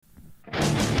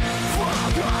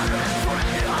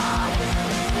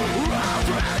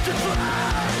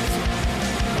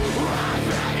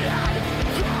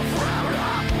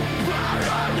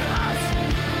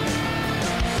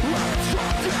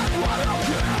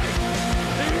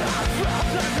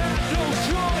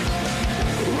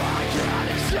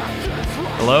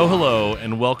Hello,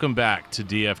 and welcome back to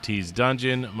DFT's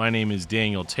Dungeon. My name is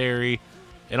Daniel Terry,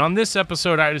 and on this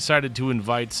episode, I decided to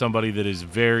invite somebody that is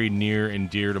very near and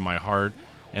dear to my heart,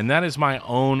 and that is my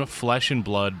own flesh and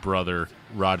blood brother,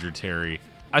 Roger Terry.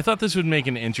 I thought this would make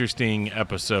an interesting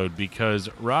episode because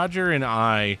Roger and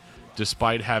I,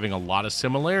 despite having a lot of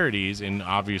similarities and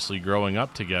obviously growing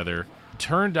up together,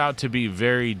 turned out to be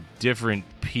very different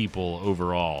people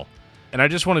overall. And I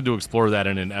just wanted to explore that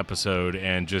in an episode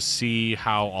and just see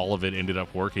how all of it ended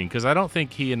up working, because I don't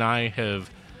think he and I have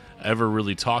ever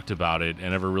really talked about it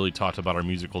and ever really talked about our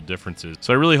musical differences.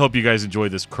 So I really hope you guys enjoy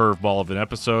this curveball of an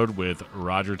episode with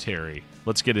Roger Terry.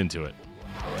 Let's get into it.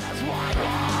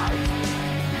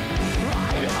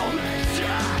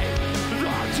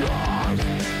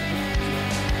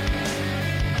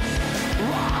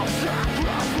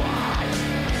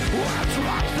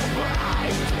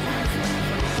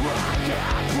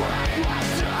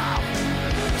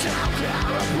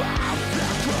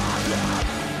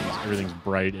 Everything's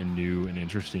bright and new and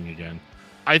interesting again.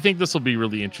 I think this will be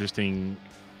really interesting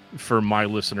for my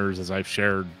listeners, as I've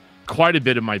shared quite a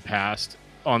bit of my past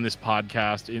on this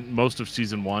podcast. Most of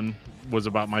season 1 was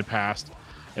about my past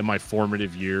and my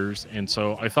formative years. And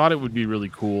so I thought it would be really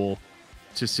cool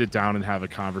to sit down and have a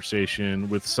conversation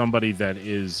with somebody that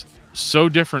is so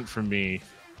different from me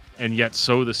and yet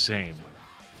so the same.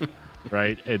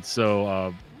 Right. And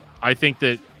so I think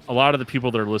that a lot of the people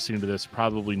that are listening to this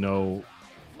probably know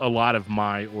a lot of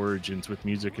my origins with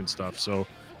music and stuff. So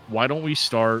why don't we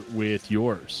start with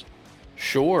yours?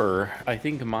 Sure. I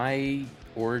think my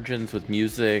origins with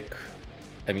music,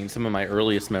 some of my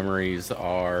earliest memories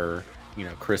are,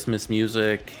 Christmas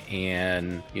music.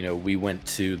 And, we went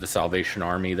to the Salvation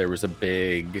Army. There was a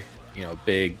big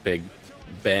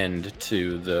bend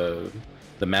to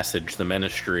the message, the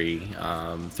ministry,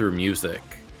 through music.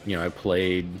 I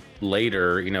played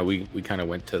later, we kind of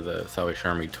went to the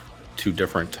Salvation Army two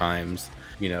different times.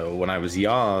 When I was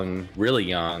young, really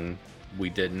young, we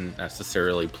didn't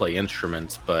necessarily play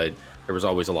instruments, but there was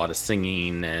always a lot of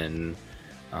singing, and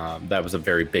that was a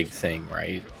very big thing,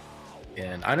 right?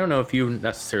 And I don't know if you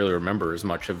necessarily remember as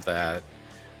much of that.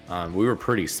 We were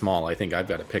pretty small. I think I've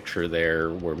got a picture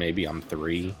there where maybe I'm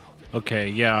 3. Okay,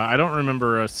 yeah, I don't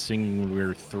remember us singing when we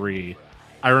were 3.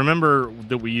 I remember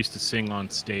that we used to sing on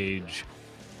stage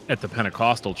at the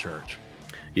Pentecostal church.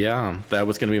 Yeah, that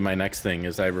was going to be my next thing.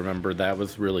 Is I remember that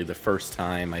was really the first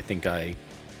time I think I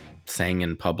sang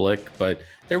in public. But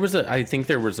I think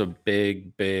there was a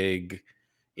big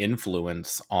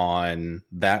influence on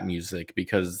that music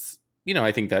because,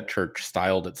 I think that church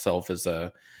styled itself as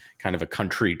a kind of a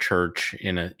country church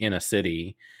in a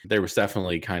city. There was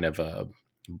definitely kind of a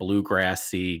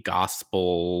bluegrassy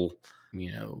gospel,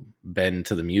 bend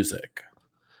to the music.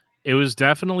 It was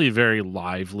definitely very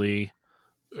lively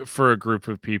for a group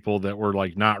of people that were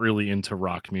like not really into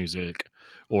rock music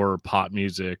or pop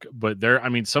music, but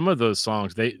some of those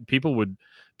songs, people would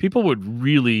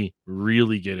really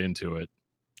get into it.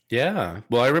 Yeah.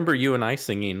 Well, I remember you and I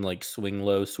singing like Swing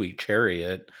Low, Sweet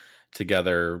Chariot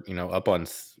together, up on,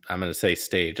 I'm going to say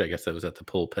stage. I guess it was at the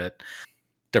pulpit,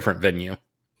 different venue.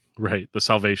 Right. The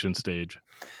Salvation stage.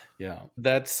 Yeah.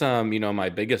 That's, my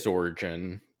biggest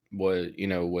origin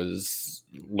was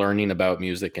learning about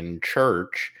music in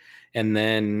church. And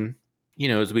then,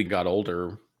 as we got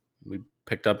older, we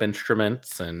picked up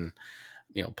instruments and,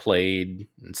 played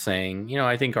and sang.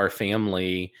 I think our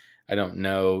family, I don't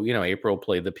know, April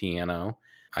played the piano.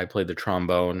 I played the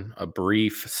trombone, a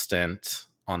brief stint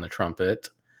on the trumpet.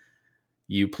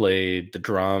 You played the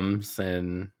drums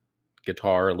and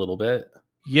guitar a little bit.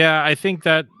 Yeah, I think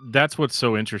that's what's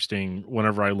so interesting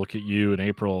whenever I look at you and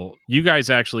April. You guys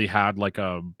actually had like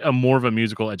a more of a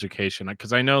musical education,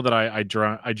 because I know that I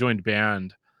joined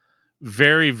band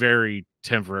very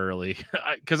temporarily,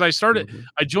 because I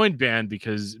joined band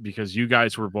because you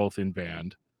guys were both in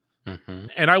band. Mm-hmm.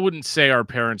 And I wouldn't say our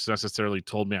parents necessarily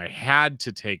told me I had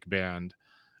to take band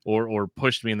or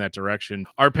pushed me in that direction.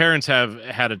 Our parents have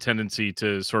had a tendency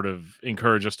to sort of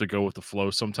encourage us to go with the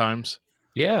flow sometimes.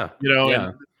 Yeah.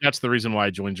 And that's the reason why I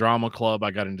joined drama club.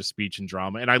 I got into speech and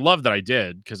drama, and I love that I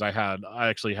did, because I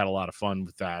actually had a lot of fun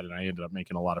with that, and I ended up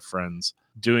making a lot of friends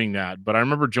doing that. But I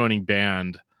remember joining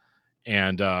band,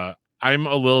 and I'm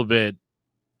a little bit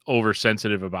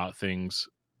oversensitive about things,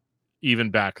 even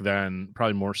back then,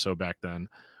 probably more so back then,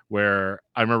 where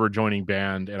I remember joining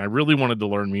band and I really wanted to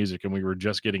learn music and we were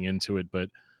just getting into it, but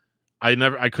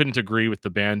I couldn't agree with the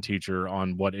band teacher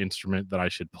on what instrument that I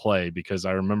should play, because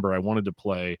I remember I wanted to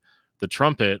play the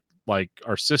trumpet like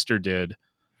our sister did.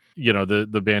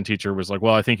 The band teacher was like,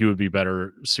 well, I think you would be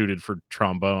better suited for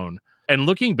trombone. And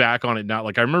looking back on it now,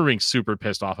 like I remember being super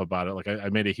pissed off about it. Like I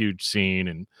made a huge scene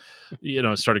and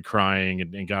started crying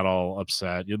and got all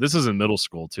upset. This is in middle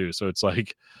school too, so it's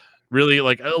like really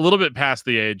like a little bit past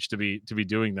the age to be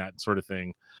doing that sort of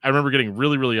thing. I remember getting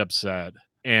really, really upset,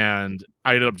 and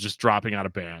I ended up just dropping out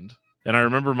of band. And I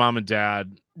remember mom and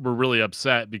dad were really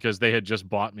upset because they had just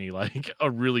bought me like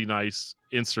a really nice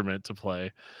instrument to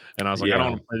play. And I was like, I don't Yeah.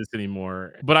 want to play this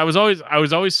anymore. But I was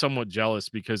always somewhat jealous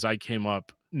because I came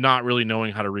up not really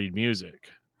knowing how to read music.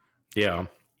 Yeah.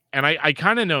 And I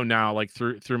kind of know now, like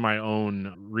through my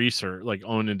own research, like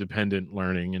own independent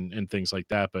learning and things like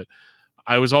that. But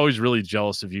I was always really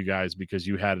jealous of you guys because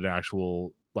you had an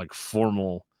actual like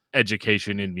formal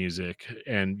education in music.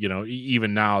 And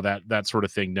even now that sort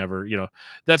of thing never,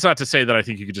 that's not to say that I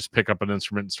think you could just pick up an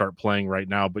instrument and start playing right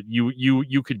now, but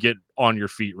you could get on your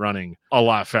feet running a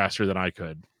lot faster than I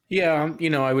could. Yeah,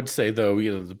 I would say though,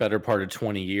 the better part of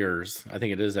 20 years, I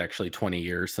think it is actually 20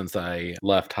 years since I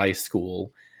left high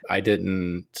school. I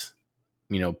didn't,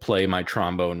 play my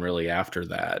trombone really after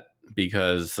that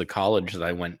because the college that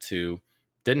I went to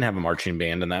didn't have a marching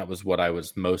band, and that was what I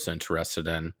was most interested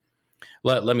in.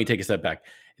 Let me take a step back.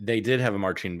 They did have a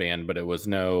marching band, but it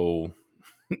wasn't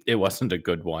a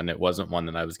good one. It wasn't one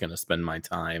that I was going to spend my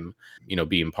time,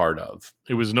 being part of.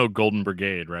 It was no Golden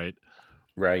Brigade, right?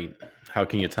 Right. How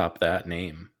can you top that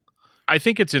name? I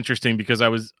think it's interesting because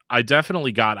I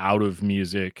definitely got out of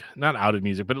music, not out of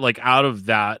music, but like out of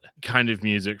that kind of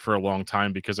music for a long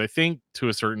time because I think to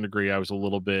a certain degree I was a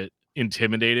little bit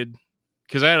intimidated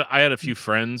because I had a few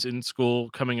friends in school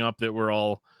coming up that were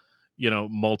all,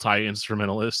 multi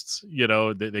instrumentalists,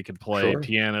 they could play Sure.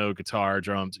 piano, guitar,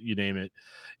 drums, you name it.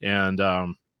 And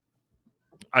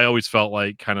I always felt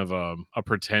like kind of a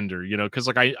pretender, because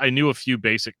like I knew a few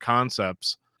basic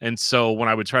concepts. And so when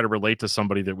I would try to relate to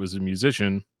somebody that was a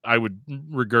musician, I would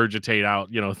regurgitate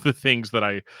out, the things that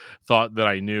I thought that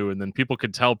I knew. And then people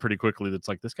could tell pretty quickly that's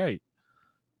like, this guy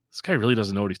really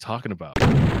doesn't know what he's talking about.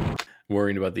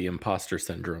 Worrying about the imposter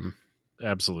syndrome.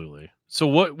 Absolutely. So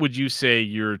what would you say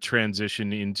your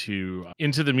transition into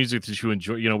the music that you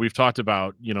enjoy? We've talked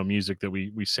about, music that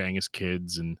we sang as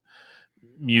kids and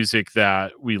music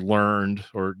that we learned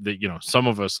or that some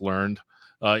of us learned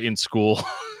in school.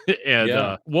 And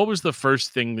Yeah. what was the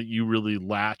first thing that you really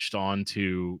latched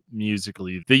onto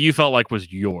musically that you felt like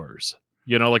was yours?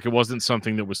 Like it wasn't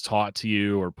something that was taught to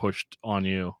you or pushed on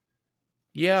you.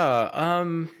 Yeah.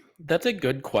 That's a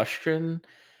good question.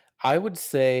 I would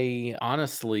say,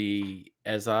 honestly,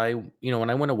 when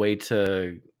I went away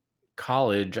to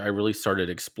college, I really started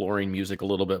exploring music a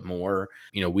little bit more.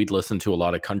 We'd listen to a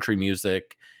lot of country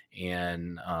music,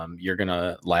 and you're going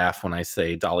to laugh when I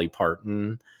say Dolly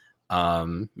Parton,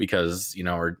 because,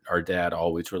 our dad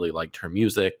always really liked her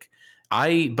music.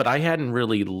 But I hadn't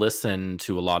really listened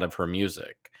to a lot of her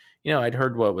music. I'd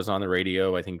heard what was on the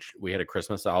radio. I think we had a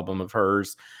Christmas album of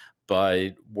hers,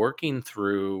 but working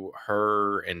through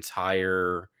her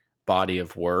entire body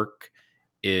of work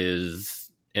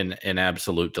is an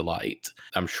absolute delight.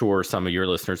 I'm sure some of your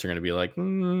listeners are going to be like,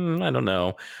 I don't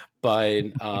know. But,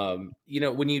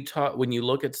 when you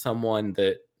look at someone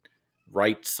that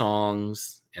writes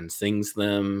songs and sings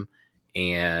them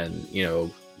and,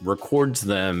 records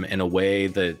them in a way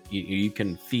that you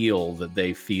can feel that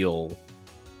they feel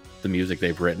the music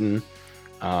they've written,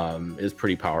 is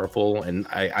pretty powerful. And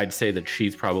I'd say that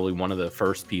she's probably one of the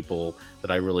first people that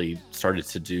I really started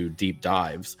to do deep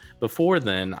dives. Before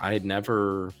then, I had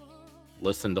never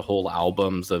listened to whole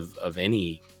albums of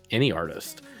any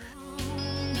artist.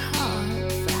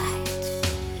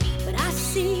 But I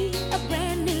see a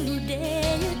brand new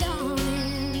day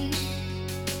dawning.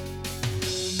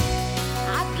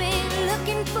 I've been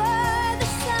looking for the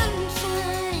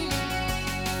sunshine,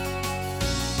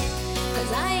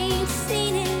 'cause I ain't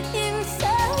seen it in so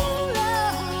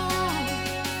long.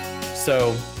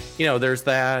 So, there's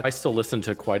that. I still listen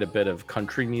to quite a bit of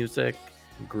country music.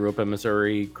 Grew up in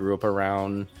Missouri, grew up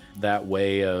around that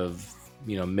way of,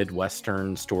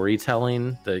 Midwestern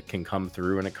storytelling that can come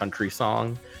through in a country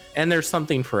song. And there's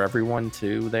something for everyone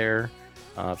too there.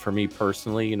 For me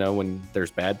personally, when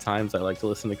there's bad times, I like to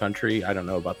listen to country. I don't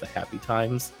know about the happy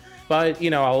times. But,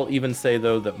 I'll even say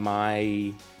though that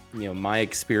my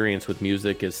experience with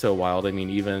music is so wild. I mean,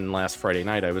 even last Friday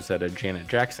night, I was at a Janet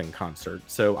Jackson concert.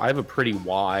 So I have a pretty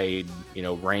wide,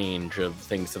 range of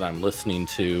things that I'm listening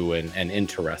to and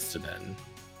interested in.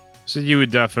 So you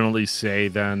would definitely say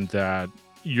then that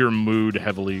your mood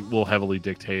will heavily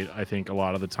dictate, I think, a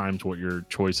lot of the times what your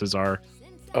choices are.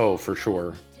 Oh, for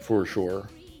sure. For sure.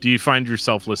 Do you find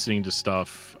yourself listening to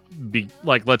stuff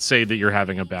like, let's say that you're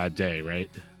having a bad day, right?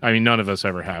 I mean, none of us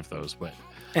ever have those, but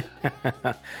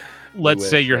let's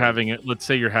say you're having a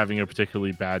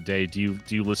particularly bad day. Do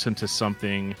you listen to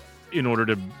something in order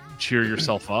to cheer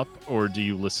yourself up, or do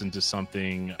you listen to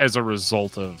something as a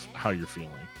result of how you're feeling?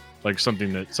 Like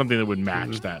something that would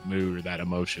match that mood or that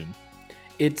emotion?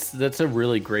 That's a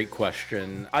really great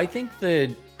question. I think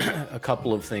that a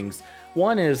couple of things.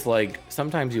 One is like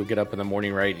sometimes you'll get up in the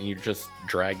morning, right, and you're just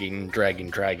dragging.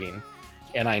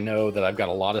 And I know that I've got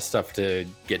a lot of stuff to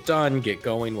get done, get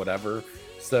going, whatever.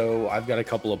 So I've got a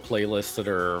couple of playlists that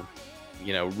are,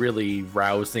 really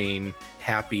rousing,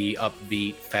 happy,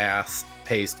 upbeat,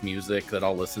 fast-paced music that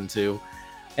I'll listen to.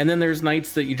 And then there's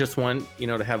nights that you just want,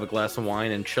 to have a glass of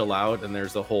wine and chill out. And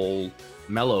there's a whole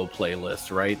mellow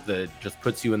playlist, right, that just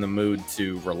puts you in the mood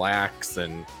to relax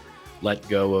and let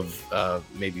go of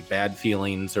maybe bad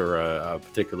feelings or a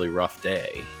particularly rough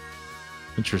day.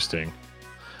 Interesting.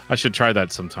 I should try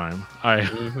that sometime.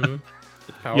 Mm-hmm.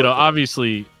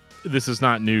 Obviously this is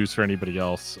not news for anybody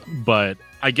else, but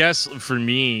I guess for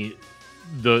me,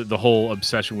 the whole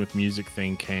obsession with music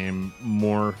thing came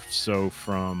more so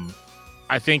from,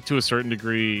 I think to a certain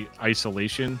degree,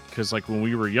 isolation. Because like when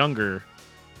we were younger,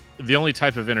 the only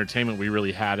type of entertainment we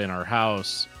really had in our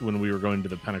house when we were going to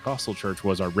the Pentecostal church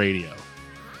was our radio.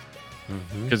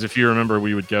 Because if you remember,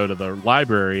 we would go to the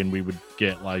library and we would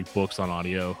get like books on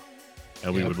audio,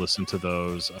 and we would listen to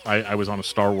those. I was on a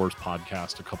Star Wars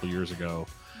podcast a couple years ago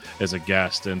as a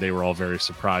guest, and they were all very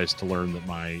surprised to learn that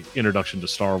my introduction to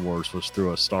Star Wars was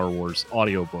through a Star Wars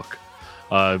audiobook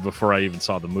before I even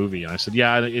saw the movie. And I said,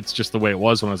 yeah, it's just the way it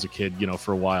was when I was a kid,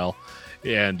 for a while.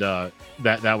 And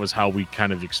that was how we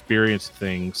kind of experienced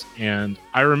things. And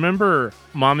I remember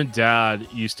Mom and Dad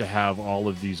used to have all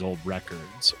of these old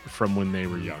records from when they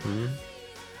were young.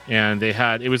 And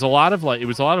it was a lot of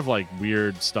like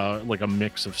weird stuff, like a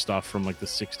mix of stuff from like the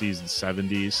 60s and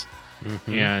 70s.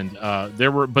 And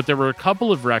there were a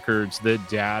couple of records that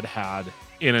Dad had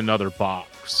in another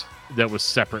box that was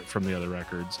separate from the other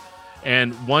records.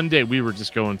 And one day we were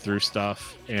just going through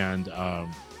stuff, and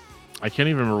I can't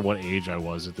even remember what age I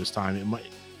was at this time. It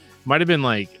might have been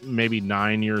like maybe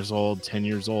 9 years old, 10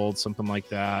 years old, something like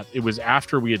that. It was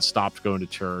after we had stopped going to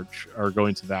church, or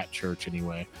going to that church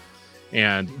anyway.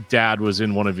 And Dad was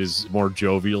in one of his more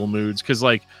jovial moods, because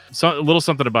like a little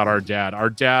something about our dad.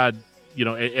 Our dad,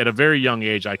 at a very young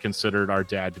age, I considered our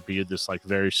dad to be this like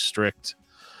very strict,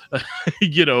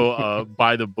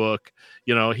 by the book.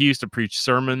 He used to preach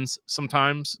sermons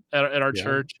sometimes at our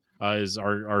church.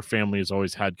 Our family has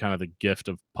always had kind of the gift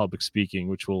of public speaking,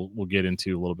 which we'll get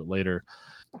into a little bit later.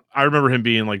 I remember him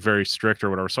being like very strict or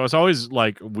whatever. So it's always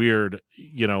like weird,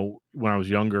 when I was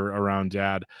younger around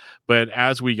Dad. But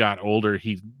as we got older,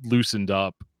 he loosened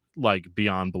up like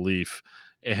beyond belief.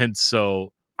 And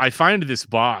so I find this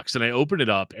box and I open it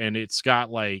up, and it's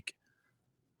got like,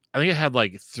 I think it had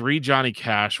like 3 Johnny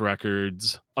Cash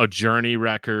records, a Journey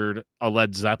record, a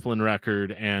Led Zeppelin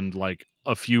record, and like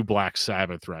a few Black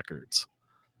Sabbath records.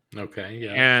 Okay,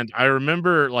 yeah. And I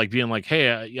remember like being like,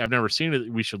 hey, I've never seen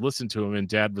it. We should listen to him. And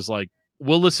Dad was like,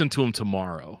 we'll listen to him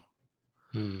tomorrow.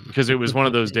 Because it was one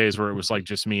of those days where it was like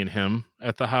just me and him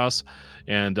at the house.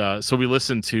 And so we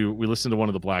listened to one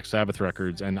of the Black Sabbath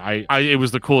records, and it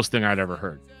was the coolest thing I'd ever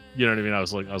heard. You know what I mean? I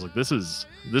was like, this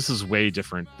is way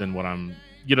different than what I'm,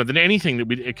 than anything that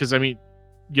because I mean,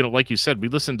 like you said, we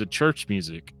listened to church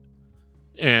music.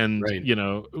 And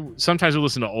sometimes we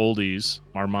listen to oldies.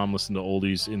 Our mom listened to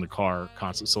oldies in the car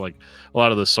constantly, so like a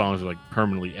lot of those songs are like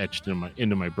permanently etched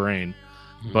into my brain.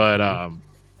 But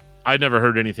I'd never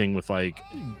heard anything with like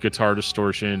guitar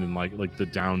distortion and like the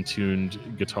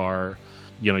down-tuned guitar.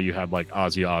 You had like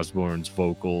Ozzy Osbourne's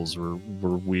vocals were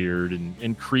weird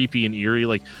and creepy and eerie,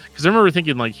 like, because I remember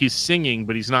thinking like he's singing,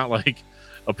 but he's not like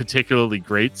a particularly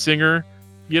great singer,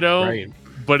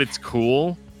 but it's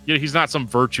cool. He's not some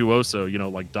virtuoso,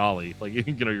 like Dolly, like,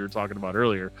 you were talking about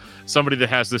earlier. Somebody that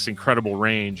has this incredible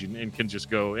range and can just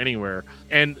go anywhere.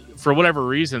 And for whatever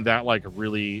reason, that like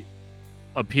really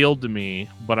appealed to me.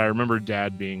 But I remember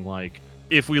Dad being like,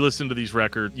 if we listen to these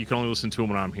records, you can only listen to them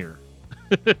when I'm here.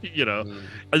 And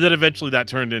then eventually that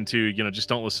turned into, just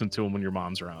don't listen to them when your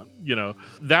mom's around.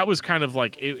 That was kind of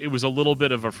like, it was a little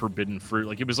bit of a forbidden fruit.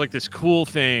 Like, it was like this cool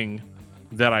thing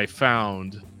that I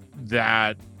found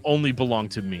that only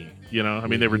belonged to me. I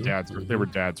mean, they were Dad's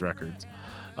records,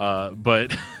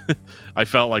 but I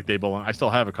felt like they belong. I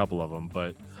still have a couple of them,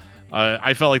 but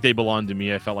I felt like they belonged to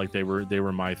me. I felt like they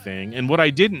were my thing. And what I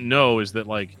didn't know is that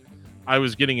like I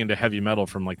was getting into heavy metal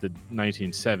from like the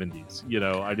 1970s.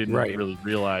 I didn't really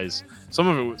realize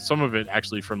some of it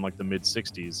actually from like the mid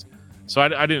 60s. So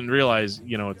I didn't realize,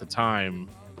 at the time,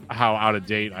 how out of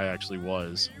date I actually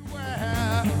was.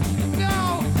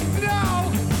 No,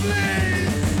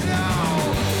 please, no.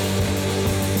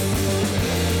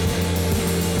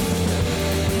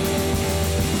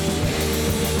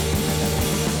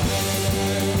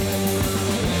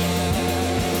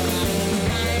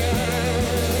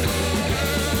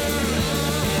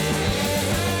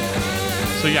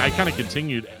 So yeah, I kind of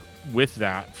continued with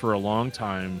that for a long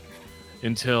time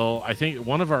until I think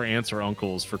one of our aunts or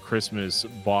uncles for Christmas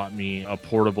bought me a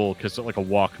portable cassette, like a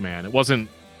Walkman. It wasn't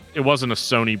a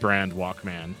Sony brand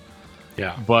Walkman,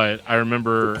 Yeah. but The I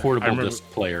portable remember disc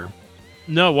player.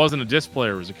 no, it wasn't a disc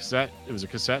player. It was a cassette. It was a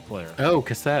cassette player. Oh,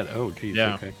 cassette. Oh, geez.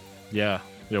 Yeah, Okay. yeah,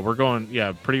 yeah. We're going,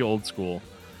 yeah, pretty old school.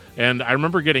 And I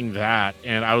remember getting that,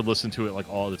 and I would listen to it like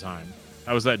all the time.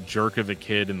 I was that jerk of a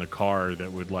kid in the car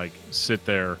that would like sit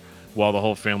there while the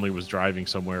whole family was driving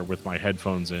somewhere with my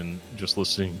headphones in, just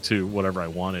listening to whatever I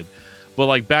wanted. But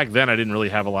like back then, I didn't really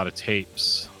have a lot of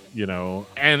tapes, you know.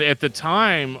 And at the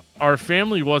time, our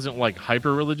family wasn't like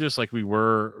hyper religious like we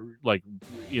were like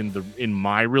in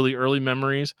my really early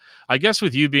memories. I guess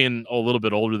with you being a little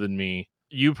bit older than me,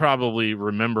 you probably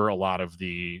remember a lot of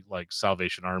the like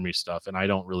Salvation Army stuff, and I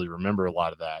don't really remember a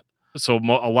lot of that. So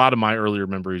a lot of my earlier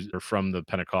memories are from the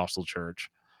Pentecostal church.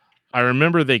 I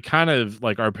remember they kind of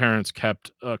like our parents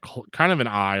kept kind of an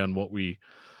eye on what we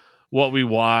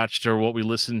watched or what we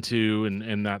listened to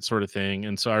and that sort of thing.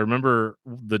 And so I remember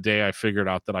the day I figured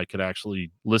out that I could actually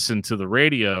listen to the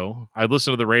radio. I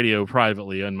listened to the radio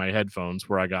privately on my headphones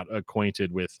where I got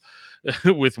acquainted with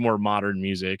with more modern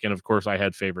music. And of course I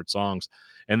had favorite songs.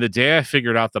 And the day I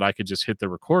figured out that I could just hit the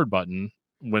record button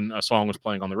when a song was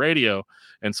playing on the radio.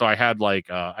 And so I had like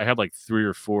 3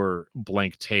 or 4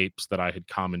 blank tapes that I had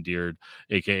commandeered,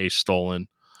 aka stolen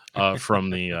from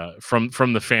the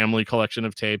from the family collection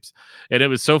of tapes. And it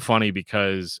was so funny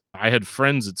because I had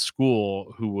friends at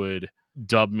school who would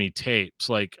dub me tapes.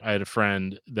 Like I had a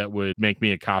friend that would make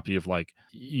me a copy of like,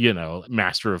 you know,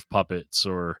 Master of Puppets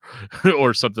or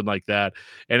or something like that.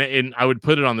 And I would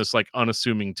put it on this like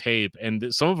unassuming tape,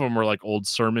 and some of them were like old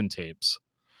sermon tapes.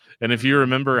 And if you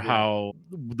remember Yeah. how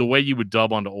the way you would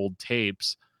dub onto old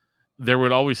tapes, there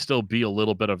would always still be a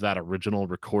little bit of that original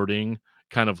recording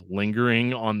kind of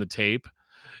lingering on the tape.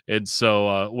 And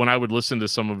so when I would listen to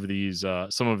some of these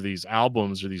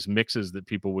albums or these mixes that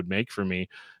people would make for me,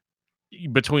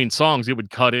 between songs, it would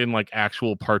cut in like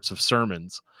actual parts of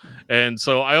sermons. And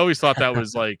so I always thought that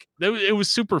was like it was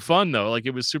super fun though. Like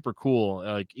it was super cool.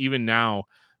 Like even now,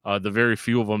 the very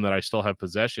few of them that I still have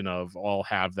possession of all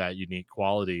have that unique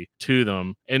quality to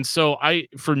them. And so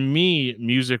for me,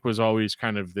 music was always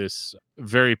kind of this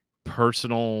very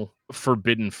personal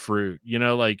forbidden fruit, you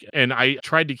know, like, and I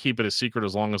tried to keep it a secret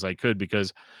as long as I could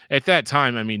because at that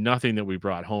time, I mean, nothing that we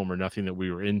brought home or nothing that we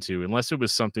were into, unless it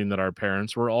was something that our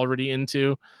parents were already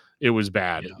into, it was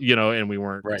bad, Yeah. you know, and we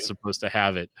weren't Right. supposed to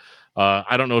have it.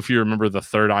 I don't know if you remember the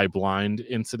Third Eye Blind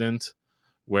incident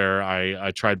where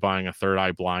I tried buying a Third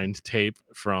Eye Blind tape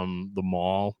from the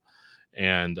mall,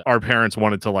 and our parents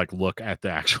wanted to like look at the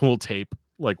actual tape,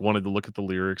 like wanted to look at the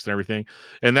lyrics and everything.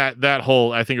 And that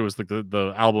whole, I think it was like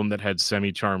the album that had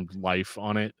Semi Charmed Life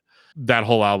on it, that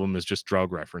whole album is just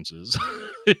drug references,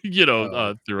 you know, Oh,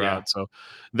 yeah. throughout. So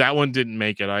that one didn't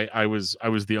make it. I was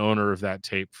the owner of that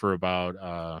tape for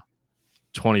about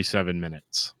 27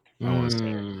 minutes, I want to say.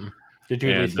 Mm. Did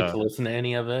you at least And get to listen to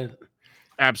any of it?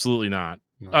 absolutely not.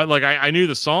 No. Like I knew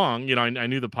the song, you know, I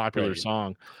knew the popular Right.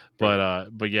 song, Right.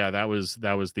 but yeah, that was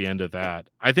the end of that.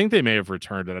 I think they may have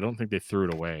returned it. I don't think they threw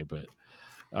it away, but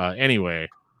anyway.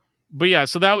 But yeah,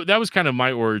 so that was kind of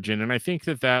my origin, and I think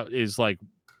that is like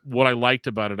what I liked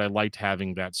about it. I liked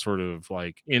having that sort of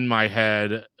like in my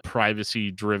head,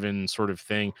 privacy driven sort of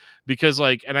thing because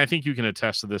like, and I think you can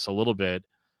attest to this a little bit.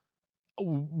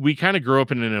 We kind of grew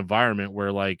up in an environment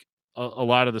where like a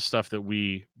lot of the stuff that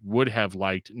we would have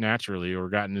liked naturally or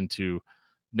gotten into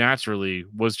naturally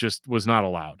was not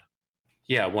allowed.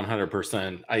 Yeah,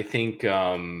 100%. I think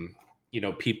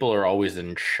people are always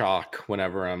in shock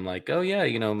whenever I'm like, "Oh yeah,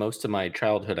 most of my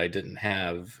childhood I didn't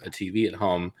have a TV at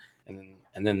home."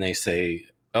 And then they say,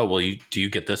 "Oh, well, do you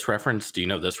get this reference? Do you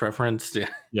know this reference?"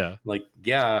 Yeah. Like,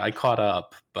 "Yeah, I caught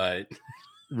up, but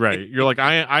Right. You're like,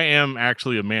 I am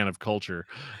actually a man of culture.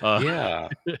 Uh yeah,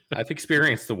 I've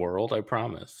experienced the world, I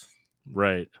promise."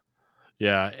 right.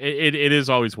 Yeah, it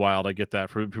is always wild. I get that.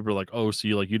 For people are like, "Oh, so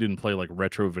you didn't play like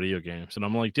retro video games?" And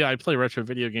I'm like, "Yeah, I play retro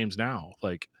video games now.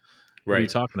 Like, what are you Right.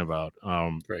 talking about?"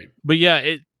 Right. But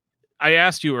yeah, I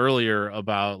asked you earlier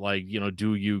about like, you know,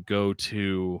 do you go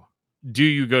to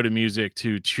music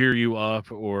to cheer you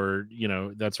up or, you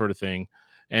know, that sort of thing.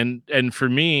 And for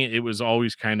me, it was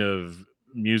always kind of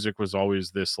music was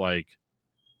always this like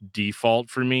default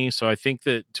for me. So I think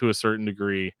that to a certain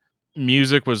degree,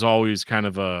 music was always kind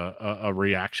of a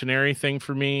reactionary thing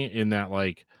for me in that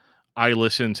like I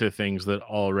listened to things that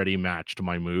already matched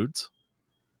my moods.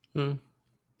 Hmm,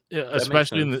 Yeah, that makes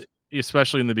sense.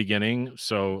 especially in the beginning.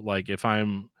 So like if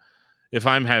I'm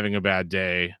having a bad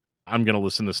day, I'm going to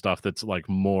listen to stuff that's like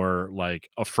more like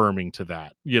affirming to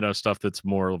that, stuff that's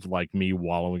more of like me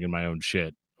wallowing in my own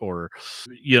shit. Or,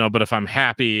 but if I'm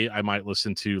happy, I might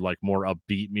listen to like more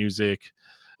upbeat music,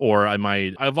 or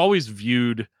I've always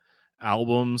viewed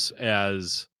albums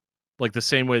as like the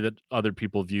same way that other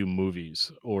people view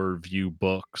movies or view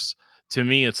books. To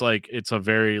me, it's like it's a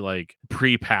very like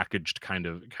prepackaged kind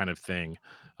of thing,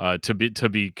 to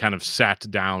be kind of sat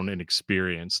down and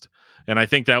experienced. And I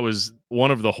think that was one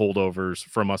of the holdovers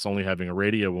from us only having a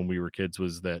radio when we were kids,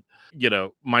 was that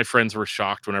my friends were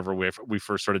shocked whenever we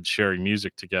first started sharing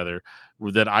music together,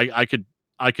 that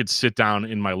I could sit down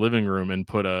in my living room and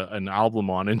put an album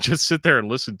on and just sit there and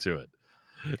listen to it.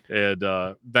 And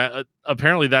that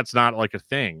apparently that's not like a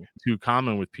thing too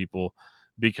common with people,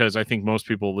 because I think most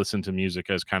people listen to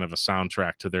music as kind of a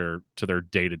soundtrack to their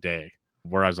day to day.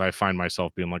 Whereas I find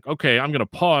myself being like, okay, I'm going to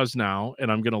pause now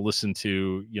and I'm going to listen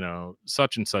to,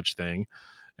 such and such thing,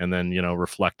 and then,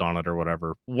 reflect on it or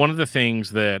whatever. One of the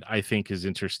things that I think is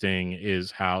interesting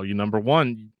is how number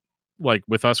one, like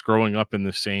with us growing up in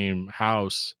the same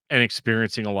house and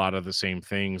experiencing a lot of the same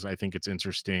things, I think it's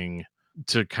interesting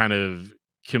to kind of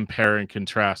compare and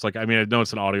contrast. Like, I mean, I know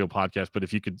it's an audio podcast, but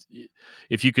if you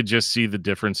could just see the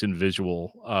difference in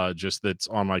visual, just that's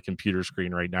on my computer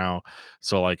screen right now.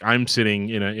 So like I'm sitting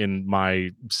in my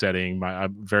setting, my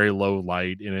very low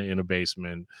light in a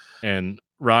basement, and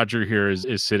Roger here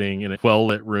is sitting in a well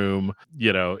lit room.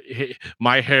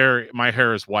 My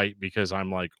hair is white because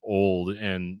I'm like old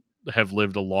and have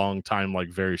lived a long time like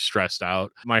very stressed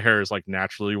out. My hair is like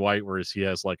naturally white, whereas he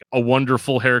has like a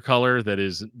wonderful hair color that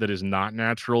is not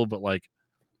natural, but like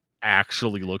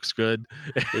actually looks good.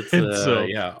 It's And so,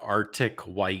 yeah, Arctic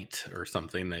white or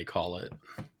something they call it.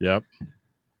 yep.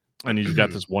 And you've got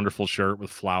this wonderful shirt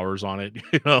with flowers on it,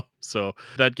 So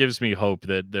that gives me hope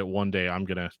that one day I'm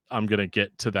gonna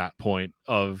get to that point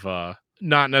of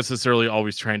not necessarily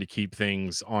always trying to keep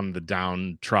things on the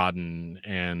downtrodden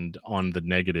and on the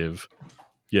negative,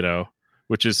 you know,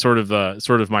 which is sort of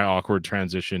my awkward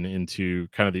transition into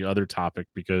kind of the other topic,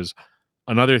 because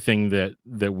another thing that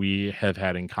we have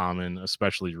had in common,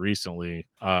 especially recently,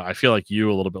 I feel like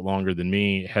you a little bit longer than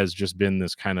me, has just been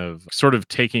this kind of sort of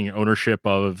taking ownership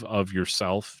of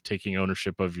yourself, taking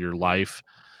ownership of your life,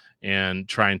 and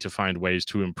trying to find ways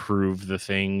to improve the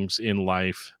things in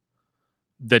life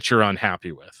that you're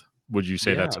unhappy with. Would you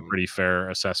say Yeah. that's a pretty fair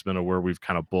assessment of where we've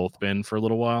kind of both been for a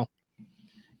little while?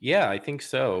 Yeah, I think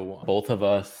so. Both of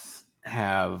us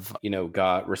have,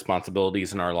 got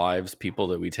responsibilities in our lives, people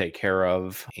that we take care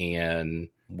of and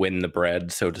win the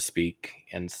bread, so to speak.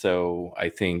 And so I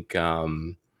think,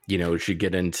 as you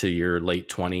get into your late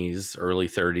 20s, early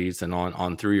 30s, and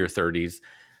on through your 30s,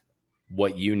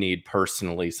 what you need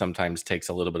personally sometimes takes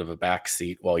a little bit of a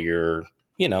backseat while you're,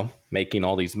 making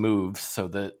all these moves so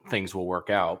that things will work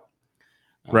out.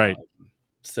 Uh, Right.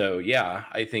 so yeah,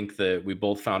 I think that we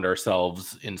both found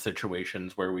ourselves in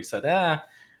situations where we said,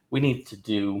 we need to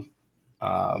do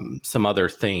some other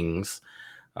things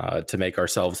to make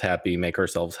ourselves happy, make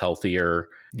ourselves healthier.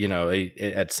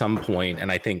 At some point,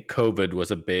 and I think COVID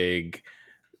was a big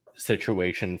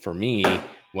situation for me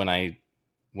when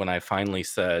I finally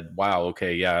said, "Wow,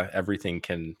 okay, yeah, everything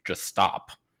can just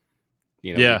stop."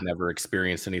 Yeah. We've never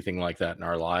experienced anything like that in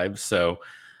our lives, so.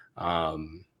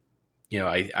 Um,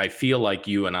 I feel like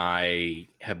you and I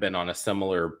have been on a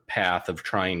similar path of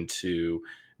trying to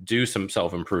do some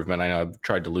self improvement. I know I've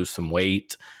tried to lose some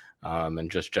weight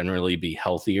and just generally be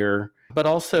healthier. But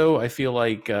also, I feel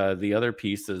like the other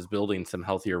piece is building some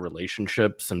healthier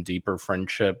relationships, some deeper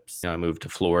friendships. I moved to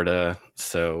Florida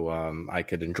so I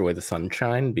could enjoy the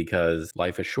sunshine because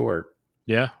life is short.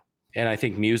 Yeah. And I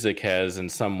think music has, in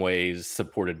some ways,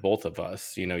 supported both of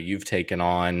us. You've taken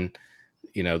on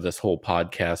this whole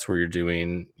podcast where you're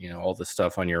doing all this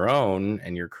stuff on your own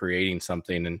and you're creating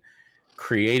something, and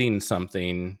creating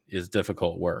something is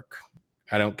difficult work.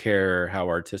 I don't care how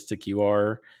artistic you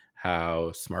are,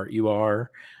 how smart you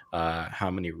are, how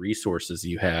many resources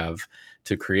you have.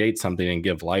 To create something and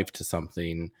give life to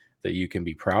something that you can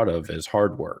be proud of is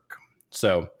hard work.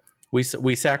 So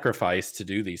we sacrifice to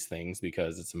do these things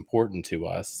because it's important to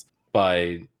us.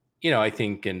 But I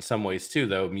think in some ways too,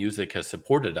 though, music has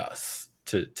supported us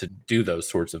to do those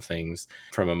sorts of things,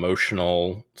 from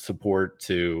emotional support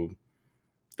to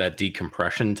that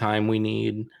decompression time we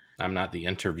need. I'm not the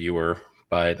interviewer,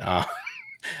 but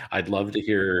I'd love to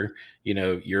hear,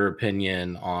 your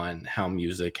opinion on how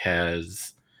music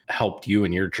has helped you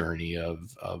in your journey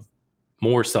of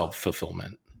more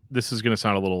self-fulfillment. This is going to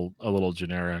sound a little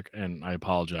generic, and I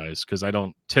apologize because I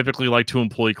don't typically like to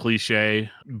employ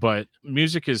cliche, but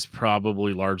music is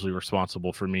probably largely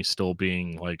responsible for me still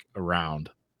being like around.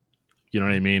 You know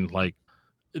what I mean? Like,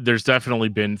 there's definitely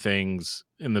been things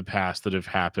in the past that have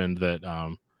happened that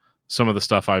some of the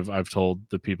stuff I've told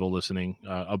the people listening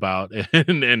about,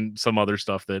 and some other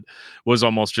stuff that was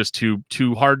almost just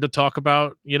too hard to talk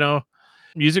about. You know,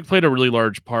 music played a really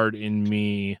large part in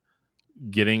me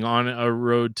getting on a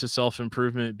road to self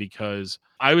improvement, because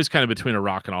I was kind of between a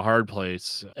rock and a hard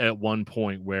place at one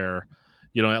point where,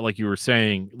 you know, like you were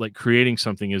saying, like creating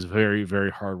something is very, very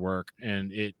hard work,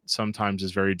 and it sometimes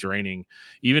is very draining.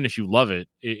 Even if you love it,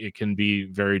 it can be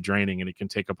very draining, and it can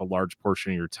take up a large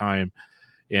portion of your time.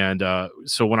 And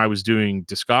so when I was doing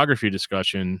discography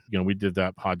discussion, you know, we did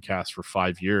that podcast for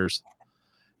 5 years,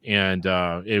 and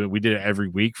we did it every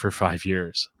week for 5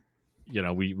 years. You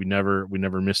know, we never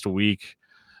missed a week.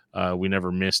 We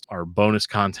never missed our bonus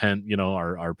content, you know,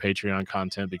 our Patreon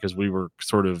content, because we were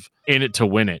sort of in it to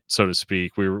win it, so to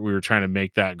speak. We were trying to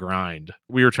make that grind.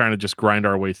 We were trying to just grind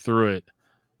our way through it,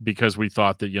 because we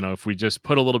thought that, you know, if we just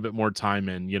put a little bit more time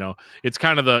in, you know, it's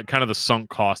kind of the sunk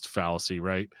cost fallacy,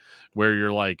 right? Where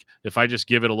you're like, if I just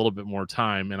give it a little bit more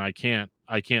time, and I can't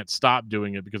stop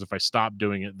doing it, because if I stop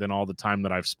doing it, then all the time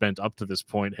that I've spent up to this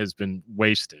point has been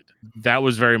wasted. That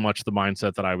was very much the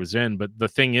mindset that I was in. But the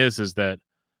thing is that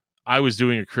I was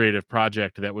doing a creative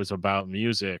project that was about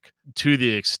music, to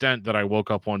the extent that I woke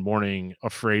up one morning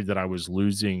afraid that I was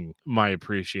losing my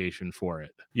appreciation for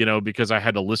it, you know, because I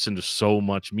had to listen to so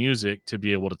much music to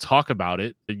be able to talk about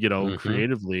it, you know, Hmm.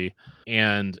 creatively.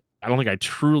 And I don't think I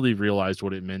truly realized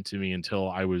what it meant to me until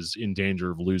I was in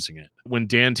danger of losing it. When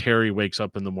Dan Terry wakes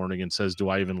up in the morning and says, "Do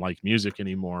I even like music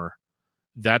anymore?"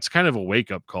 That's kind of a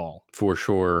wake up call. For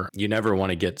sure. You never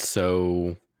want to get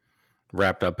so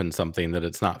wrapped up in something that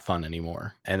it's not fun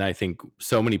anymore. And I think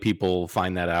so many people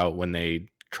find that out when they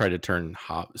try to turn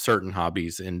certain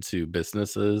hobbies into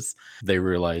businesses. They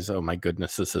realize, oh my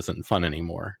goodness, this isn't fun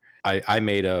anymore. I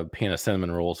made a pan of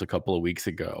cinnamon rolls a couple of weeks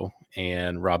ago,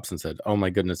 and Robson said, "Oh my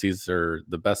goodness, these are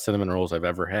the best cinnamon rolls I've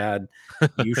ever had.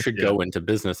 You should Yeah. go into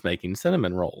business making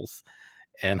cinnamon rolls."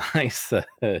 And I said,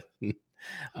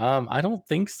 I don't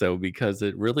think so, because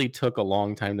it really took a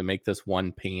long time to make this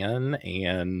one pan,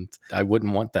 and I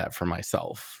wouldn't want that for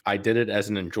myself. I did it as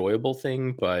an enjoyable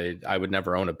thing, but I would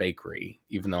never own a bakery,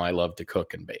 even though I love to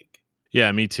cook and bake. Yeah,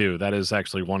 me too. That is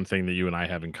actually one thing that you and I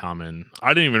have in common.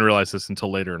 I didn't even realize this until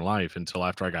later in life, until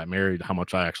after I got married, how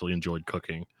much I actually enjoyed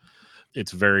cooking.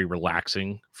 It's very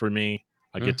relaxing for me.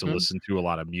 I get to Hmm. listen to a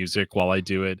lot of music while I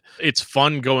do it. It's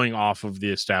fun going off of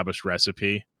the established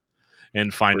recipe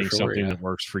and For finding sure, something yeah. that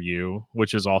works for you,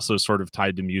 which is also sort of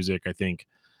tied to music. I think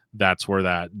that's where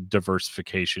that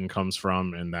diversification comes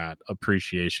from, and that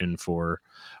appreciation for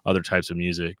other types of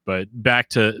music. But back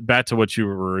to what you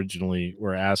were originally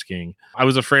were asking. I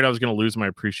was afraid I was going to lose my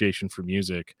appreciation for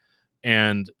music.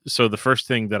 And so the first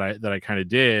thing that I kind of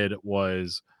did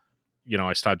was, you know,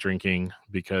 I stopped drinking,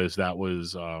 because that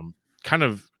was kind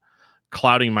of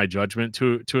clouding my judgment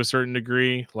to a certain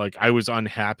degree. Like, I was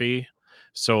unhappy,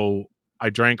 so I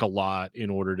drank a lot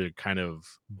in order to kind of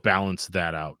balance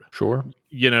that out. Sure.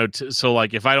 You know, so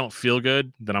like if I don't feel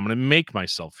good, then I'm going to make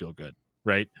myself feel good,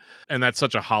 right? And that's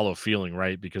such a hollow feeling,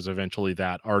 right? Because eventually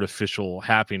that artificial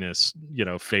happiness, you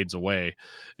know, fades away,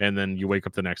 and then you wake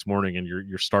up the next morning and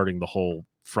you're starting the whole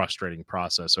frustrating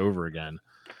process over again.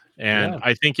 And Yeah.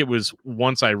 I think it was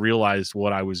once I realized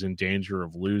what I was in danger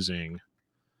of losing,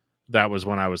 that was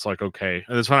when I was like, okay.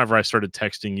 And that's whenever I started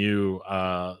texting you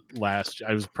I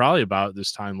was probably about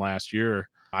this time last year.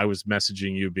 I was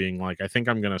messaging you being like, I think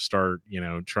I'm going to start, you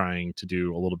know, trying to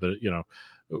do a little bit, you know,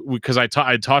 because I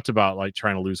talked about like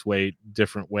trying to lose weight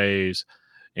different ways.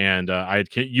 And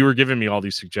you were giving me all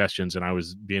these suggestions, and I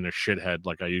was being a shithead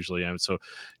like I usually am. So,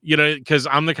 you know, because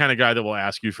I'm the kind of guy that will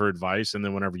ask you for advice, and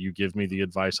then whenever you give me the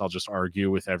advice, I'll just argue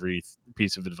with every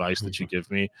piece of advice that you Mhm. give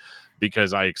me,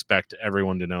 because I expect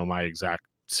everyone to know my exact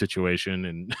situation,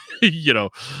 and you know,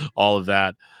 all of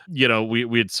that. You know,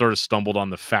 we had sort of stumbled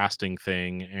on the fasting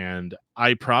thing, and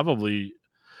I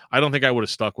don't think I would have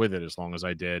stuck with it as long as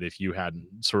I did if you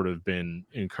hadn't sort of been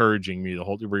encouraging me the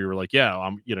whole, where you were like, yeah,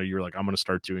 you know, you were like, I'm going to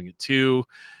start doing it too,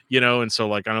 you know. And so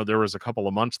like, I know there was a couple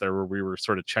of months there where we were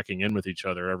sort of checking in with each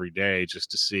other every day just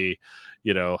to see,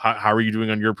 you know, how are you doing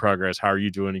on your progress? How are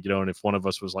you doing? You know, and if one of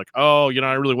us was like, oh, you know,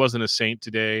 I really wasn't a saint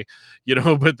today, you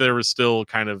know, but there was still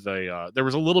kind of there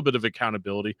was a little bit of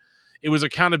accountability. It was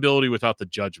accountability without the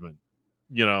judgment,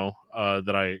 you know,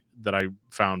 that I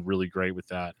found really great with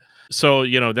that. So,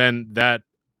 you know, then that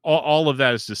all of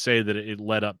that is to say that it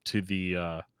led up to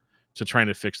the to trying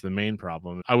to fix the main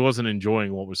problem. I wasn't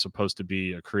enjoying what was supposed to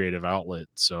be a creative outlet.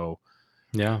 So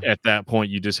Yeah. at that point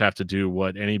you just have to do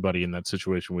what anybody in that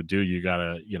situation would do. You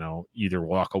gotta, you know, either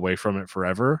walk away from it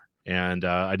forever, And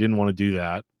I didn't want to do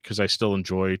that because I still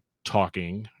enjoy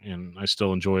talking and I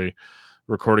still enjoy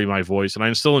recording my voice and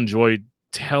I still enjoy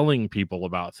telling people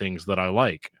about things that I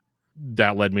like.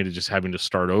 That led me to just having to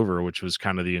start over, which was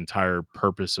kind of the entire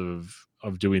purpose of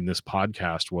doing this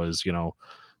podcast was,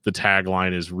 the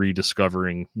tagline is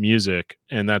rediscovering music.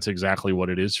 And that's exactly what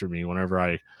it is for me. Whenever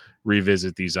I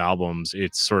revisit these albums,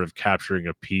 it's sort of capturing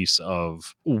a piece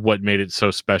of what made it so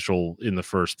special in the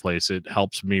first place. It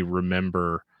helps me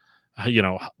remember,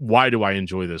 why do I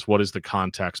enjoy this? What is the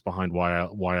context behind why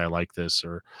I like this?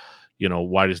 Or,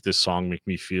 why does this song make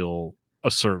me feel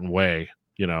a certain way?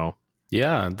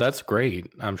 Yeah, that's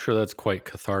great. I'm sure that's quite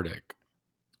cathartic.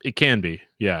 It can be.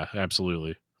 Yeah,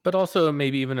 absolutely. But also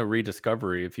maybe even a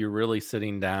rediscovery if you're really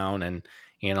sitting down and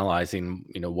analyzing,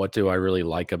 what do I really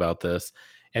like about this?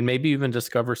 And maybe even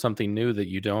discover something new that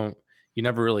you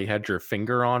never really had your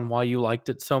finger on why you liked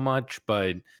it so much,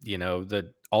 but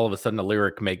that all of a sudden a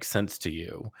lyric makes sense to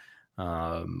you,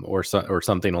 or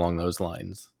something along those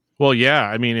lines. Well, yeah.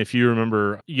 I mean, if you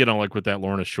remember, like with that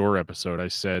Lorna Shore episode, I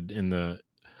said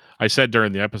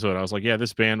during the episode, I was like, yeah,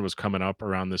 this band was coming up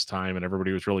around this time and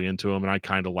everybody was really into them and I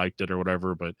kind of liked it or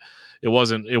whatever, but it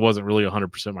wasn't really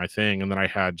 100% my thing. And then I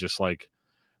had just like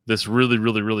this really,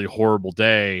 really, really horrible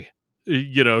day,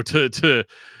 to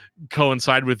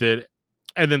coincide with it.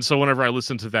 And then so whenever I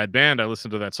listened to that band, I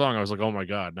listened to that song, I was like, oh my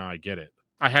God, now I get it.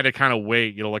 I had to kind of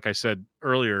wait, like I said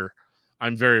earlier,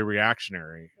 I'm very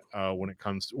reactionary when it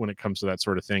comes to that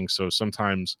sort of thing. So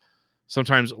sometimes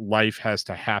life has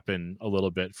to happen a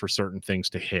little bit for certain things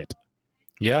to hit.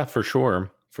 Yeah, for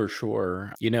sure. For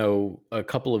sure. A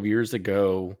couple of years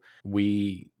ago,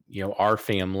 our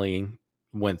family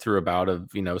went through a bout of,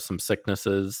 some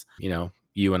sicknesses.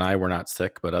 You and I were not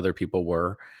sick, but other people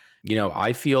were.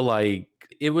 I feel like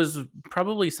it was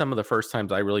probably some of the first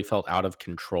times I really felt out of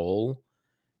control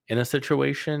in a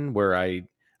situation where I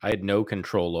had no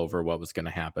control over what was going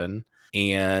to happen.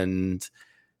 And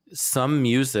some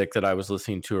music that I was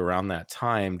listening to around that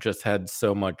time just had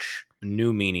so much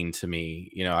new meaning to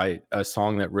me. A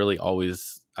song that really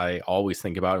I always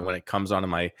think about when it comes onto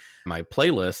my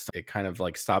playlist, it kind of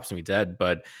like stops me dead,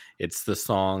 but it's the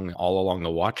song All Along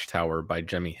the Watchtower by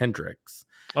Jimi Hendrix.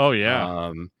 Oh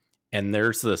yeah. And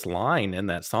there's this line in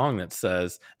that song that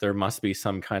says, "There must be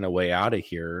some kind of way out of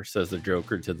here," says the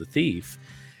Joker to the thief.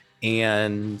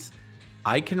 And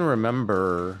I can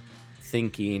remember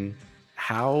thinking,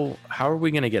 how are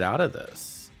we going to get out of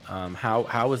this?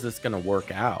 How is this going to work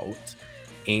out?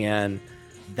 And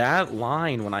that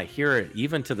line, when I hear it,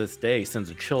 even to this day, sends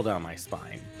a chill down my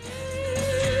spine.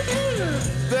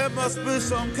 There must be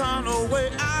some kind of way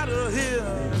out of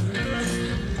here,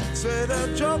 said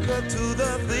the Joker to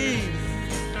the thief.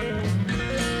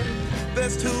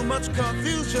 There's too much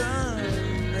confusion,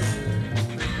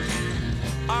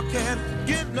 I can't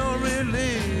get no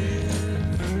relief.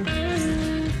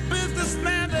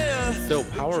 Businessman there. So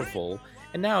powerful.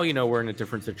 And now, we're in a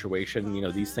different situation.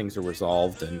 These things are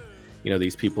resolved and,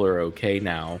 these people are okay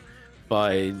now.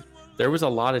 But there was a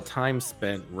lot of time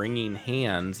spent wringing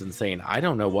hands and saying, I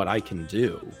don't know what I can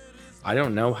do. I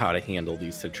don't know how to handle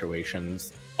these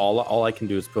situations. All I can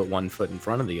do is put one foot in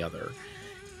front of the other.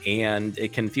 And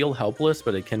it can feel helpless,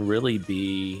 but it can really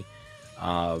be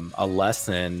a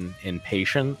lesson in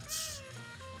patience,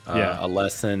 a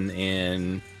lesson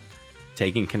in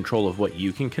taking control of what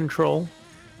you can control.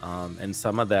 And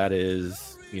some of that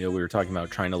is, we were talking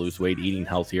about trying to lose weight, eating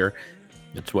healthier.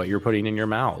 It's what you're putting in your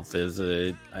mouth.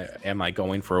 Am I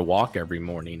going for a walk every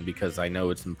morning because I know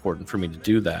it's important for me to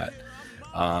do that?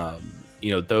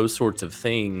 Those sorts of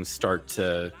things start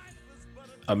to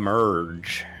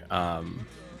emerge,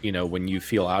 when you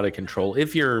feel out of control,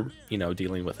 if you're,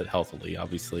 dealing with it healthily.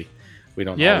 Obviously, we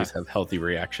don't always have healthy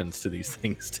reactions to these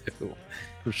things too.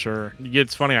 For sure.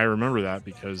 It's funny. I remember that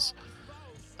because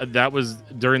that was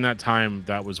during that time.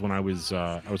 That was when I was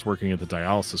working at the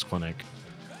dialysis clinic.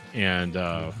 And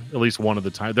at least one of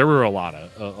the time, there were a lot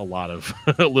of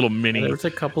little mini. There was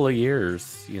a couple of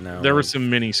years, There were some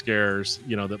mini scares,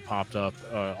 that popped up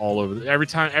all over. Every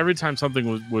time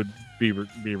something would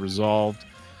be resolved,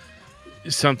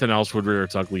 something else would rear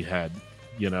its ugly head,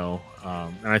 and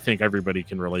I think everybody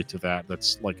can relate to that.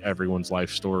 That's like everyone's life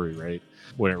story, right?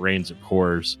 When it rains, it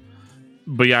pours.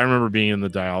 But yeah, I remember being in the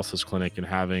dialysis clinic and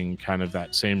having kind of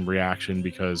that same reaction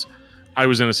because I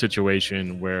was in a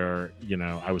situation where,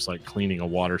 I was like cleaning a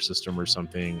water system or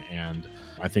something. And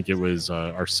I think it was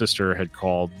our sister had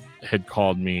called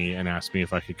me and asked me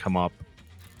if I could come up,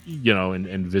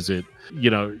 and visit,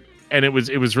 and it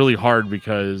was really hard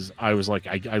because I was like,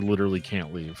 I literally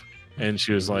can't leave. And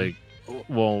she was like,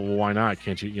 well, why not?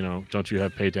 Can't you, don't you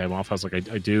have paid time off? I was like,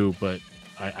 I do, but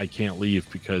I can't leave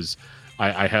because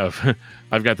I have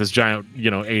I've got this giant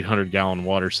 800-gallon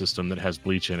water system that has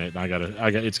bleach in it,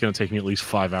 and it's gonna take me at least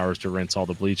 5 hours to rinse all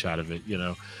the bleach out of it,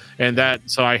 and Yeah.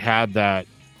 so I had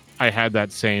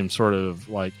that same sort of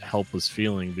like helpless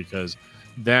feeling, because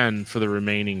then for the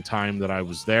remaining time that I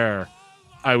was there,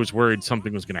 I was worried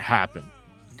something was going to happen,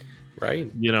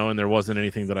 Right. and there wasn't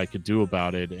anything that I could do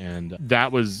about it. And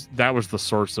that was the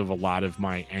source of a lot of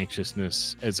my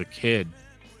anxiousness as a kid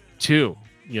too,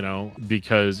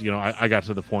 because, I got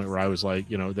to the point where I was like,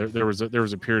 there was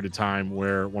a period of time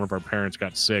where one of our parents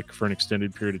got sick for an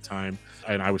extended period of time,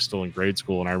 and I was still in grade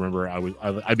school. And I remember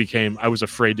I was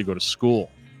afraid to go to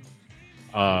school,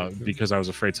 Mhm. because I was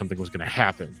afraid something was going to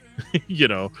happen, you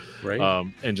know, Right.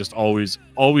 and just always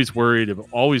worried about,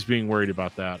 always being worried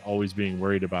about that, always being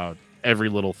worried about every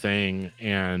little thing.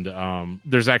 And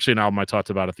there's actually an album I talked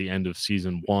about at the end of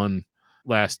season 1,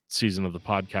 last season of the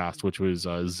podcast, which was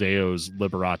Zayo's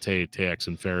Liberate Te Ex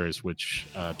Inferis, which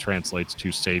translates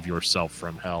to Save Yourself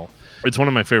from Hell. It's one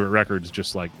of my favorite records,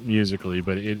 just like musically,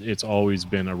 but it's always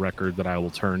been a record that I will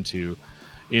turn to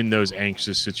in those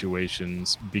anxious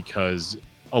situations, because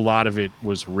a lot of it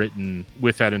was written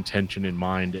with that intention in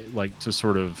mind, like to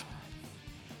sort of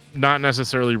not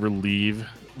necessarily relieve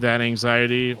that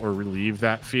anxiety or relieve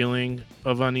that feeling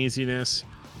of uneasiness,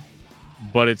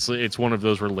 but it's one of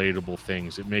those relatable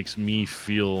things. It makes me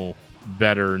feel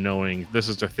better knowing this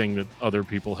is a thing that other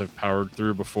people have powered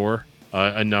through before,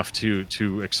 enough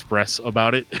to express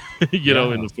about it, in Yeah.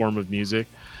 the form of music.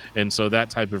 And so that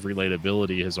type of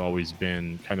relatability has always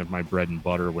been kind of my bread and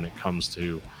butter when it comes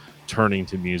to turning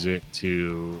to music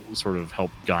to sort of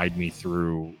help guide me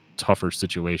through tougher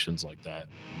situations like that.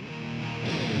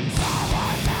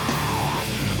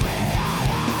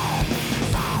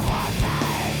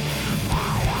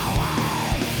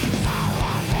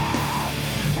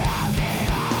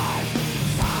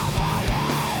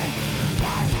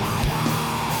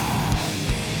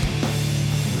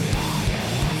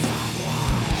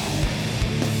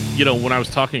 When I was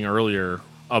talking earlier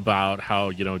about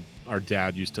how, our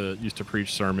dad used to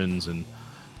preach sermons, and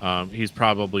he's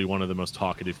probably one of the most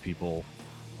talkative people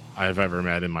I've ever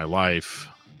met in my life.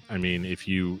 I mean, if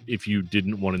you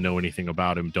didn't want to know anything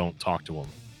about him, don't talk to him,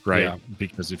 right? Yeah.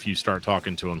 Because if you start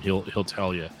talking to him, he'll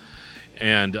tell you.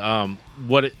 And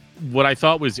what I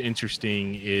thought was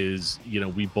interesting is,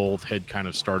 we both had kind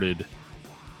of started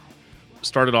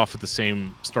off in the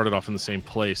same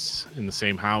place, in the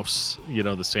same house,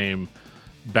 the same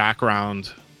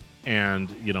background, and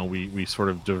we sort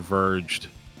of diverged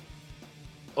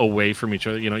away from each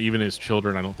other. Even as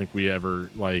children, I don't think we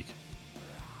ever like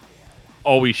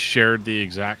always shared the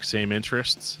exact same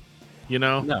interests.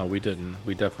 No, we didn't.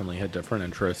 We definitely had different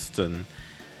interests, and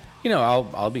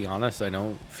I'll be honest. I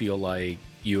don't feel like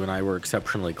you and I were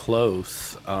exceptionally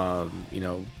close.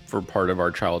 For part of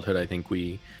our childhood, I think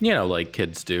we, like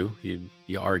kids do,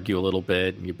 you argue a little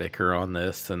bit and you bicker on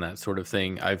this and that sort of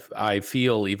thing. I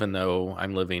feel, even though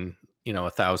I'm living,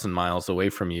 1,000 miles away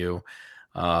from you,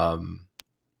 um,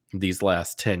 these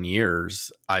last 10 years,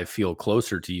 I feel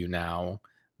closer to you now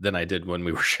than I did when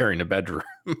we were sharing a bedroom.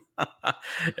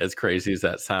 As crazy as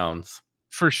that sounds.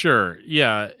 For sure.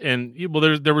 Yeah. And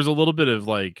well, there was a little bit of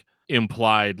like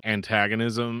implied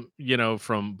antagonism,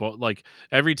 from both. Like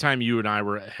every time you and I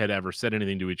had ever said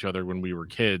anything to each other when we were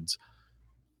kids,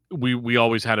 we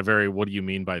always had a very, what do you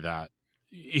mean by that?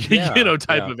 Yeah,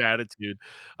 Type yeah, of attitude.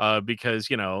 Because,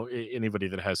 anybody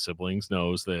that has siblings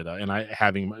knows that,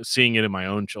 and seeing it in my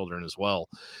own children as well,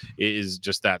 is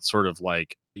just that sort of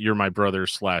like, you're my brother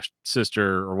slash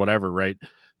sister or whatever, right?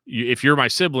 If you're my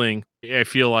sibling, I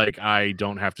feel like I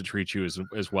don't have to treat you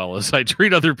as well as I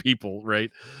treat other people,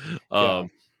 right? yeah, Um,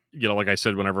 like I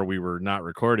said, whenever we were not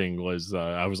recording,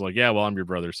 I was like, yeah, well, I'm your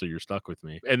brother, so you're stuck with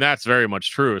me, and that's very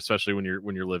much true, especially when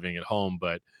you're living at home.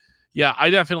 But yeah, I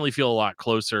definitely feel a lot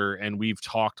closer, and we've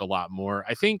talked a lot more.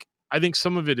 I think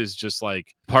some of it is just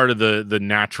like part of the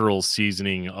natural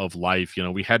seasoning of life.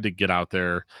 We had to get out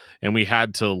there and we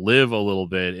had to live a little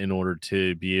bit in order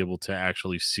to be able to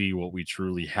actually see what we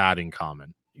truly had in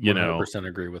common. 100%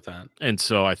 agree with that. And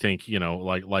so I think,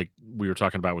 like we were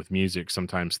talking about with music,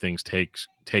 sometimes things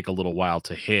take a little while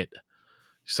to hit.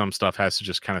 Some stuff has to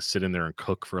just kind of sit in there and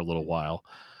cook for a little while.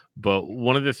 But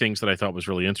one of the things that I thought was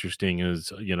really interesting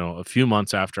is, a few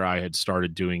months after I had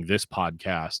started doing this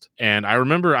podcast, and I don't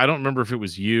remember if it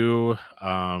was you,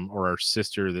 or our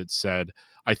sister that said,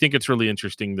 I think it's really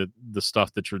interesting that the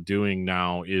stuff that you're doing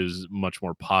now is much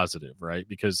more positive, right?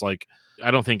 Because like,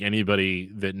 I don't think anybody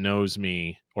that knows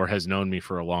me or has known me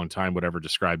for a long time would ever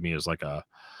describe me as like a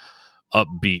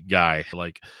upbeat guy.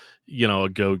 Like, a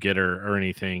go-getter or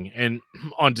anything. And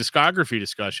on discography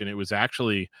discussion, it was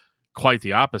actually quite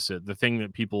the opposite. The thing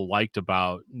that people liked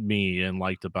about me and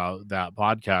liked about that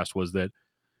podcast was that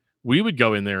we would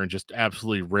go in there and just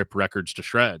absolutely rip records to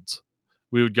shreds.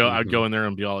 I'd Hmm. go in there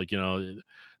and be all like,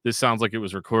 this sounds like it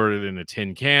was recorded in a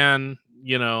tin can,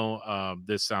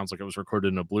 this sounds like it was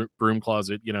recorded in a broom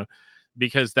closet,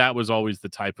 because that was always the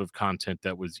type of content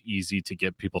that was easy to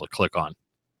get people to click on,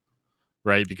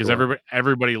 right? Because Sure.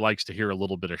 everybody likes to hear a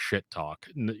little bit of shit talk.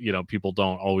 People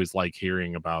don't always like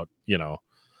hearing about,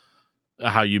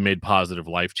 how you made positive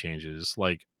life changes.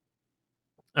 Like,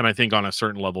 and I think on a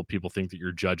certain level, people think that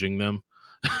you're judging them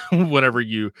whenever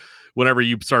you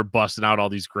start busting out all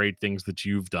these great things that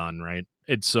you've done, right?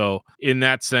 And so in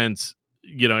that sense,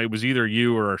 it was either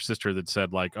you or our sister that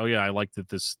said like, oh yeah, I like that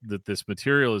this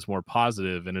material is more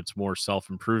positive and it's more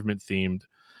self-improvement themed.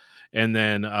 And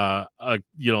then a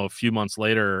few months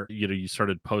later, you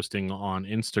started posting on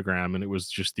Instagram, and it was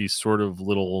just these sort of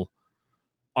little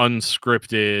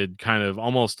unscripted kind of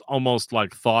almost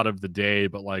like thought of the day,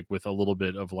 but like with a little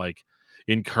bit of like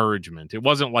encouragement. It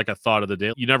wasn't like a thought of the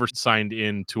day. You never signed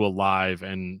in to a live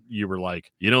and you were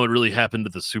like, what really happened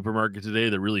at the supermarket today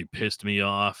that really pissed me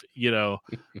off.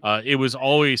 It was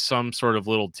always some sort of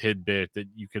little tidbit that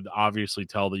you could obviously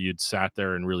tell that you'd sat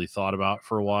there and really thought about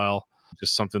for a while,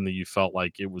 just something that you felt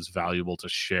like it was valuable to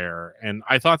share. And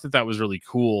I thought that was really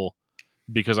cool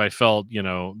because I felt,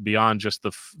 beyond just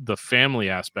the family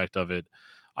aspect of it,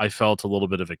 I felt a little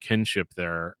bit of a kinship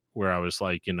there where I was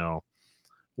like,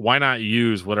 why not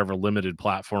use whatever limited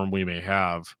platform we may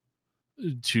have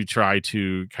to try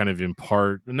to kind of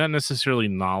impart not necessarily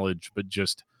knowledge, but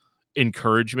just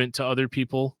encouragement to other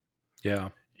people. Yeah.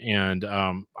 And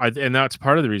and that's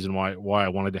part of the reason why I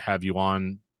wanted to have you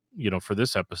on, for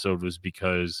this episode, was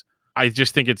because I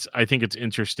think it's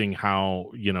interesting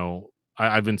how,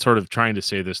 I've been sort of trying to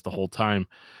say this the whole time.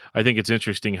 I think it's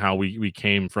interesting how we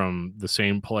came from the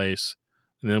same place,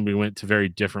 and then we went to very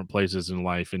different places in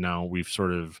life, and now we've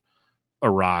sort of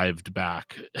arrived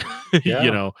back,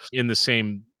 Yeah. in the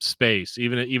same space.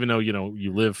 Even though,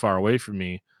 you live far away from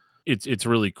me, it's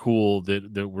really cool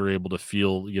that we're able to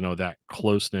feel, that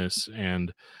closeness,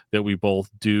 and that we both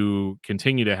do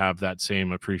continue to have that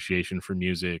same appreciation for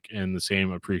music and the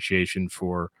same appreciation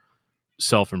for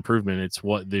self-improvement. It's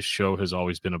what this show has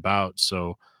always been about.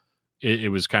 So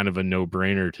it was kind of a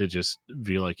no-brainer to just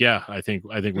be like, yeah, I think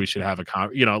we should have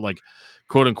like,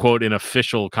 quote unquote, an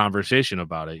official conversation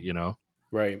about it.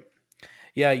 Right.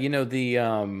 Yeah,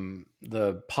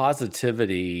 the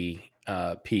positivity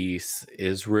piece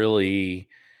is really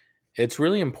it's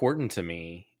really important to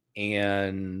me.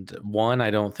 And one,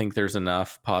 I don't think there's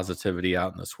enough positivity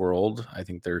out in this world. I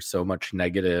think there's so much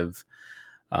negative.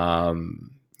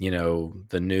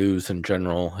 The news in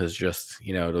general has just,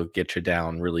 it'll get you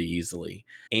down really easily.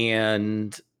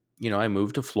 And, I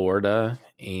moved to Florida,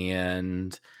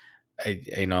 and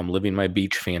I'm living my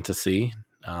beach fantasy.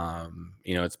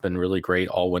 It's been really great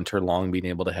all winter long being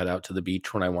able to head out to the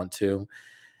beach when I want to.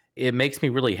 It makes me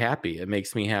really happy. It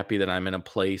makes me happy that I'm in a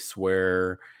place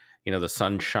where, the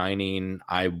sun's shining.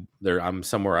 I'm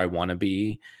somewhere I want to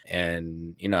be,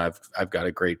 and I've got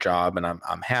a great job, and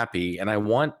I'm happy, and I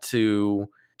want to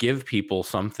give people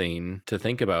something to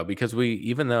think about, because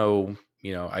even though,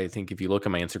 I think if you look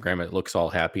at my Instagram, it looks all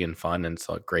happy and fun and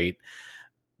so great.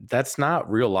 That's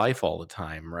not real life all the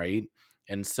time, right?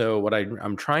 And so what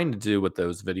I'm trying to do with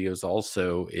those videos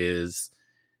also is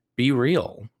be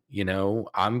real.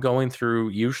 I'm going through,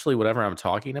 usually whatever I'm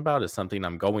talking about is something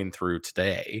I'm going through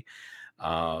today.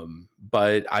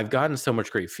 But I've gotten so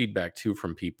much great feedback too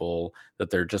from people that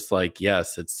they're just like,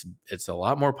 yes, it's a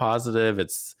lot more positive.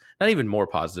 It's not even more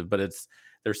positive, but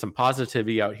there's some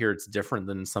positivity out here. It's different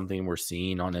than something we're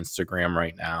seeing on Instagram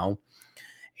right now.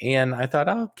 And I thought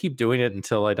I'll keep doing it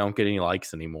until I don't get any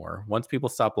likes anymore. Once people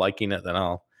stop liking it, then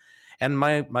I'll. And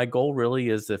my goal really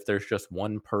is, if there's just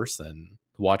one person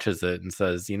who watches it and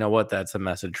says, "You know what? That's a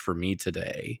message for me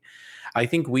today." I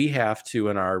think we have to,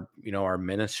 in our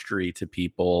ministry to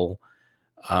people,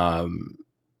 um,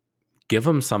 give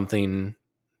them something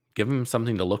give them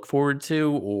something to look forward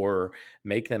to, or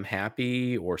make them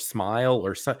happy, or smile,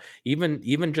 or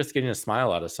even just getting a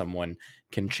smile out of someone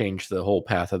can change the whole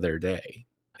path of their day.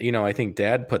 I think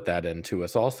Dad put that into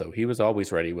us also. He was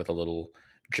always ready with a little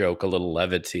joke, a little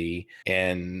levity,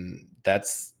 and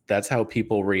that's how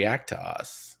people react to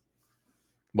us,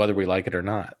 whether we like it or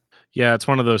not. Yeah, it's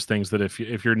one of those things that if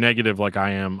you're negative like I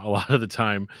am a lot of the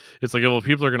time, it's like, well,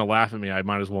 people are gonna laugh at me. I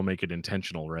might as well make it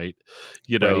intentional, right?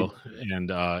 You Right. know, and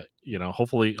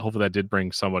hopefully that did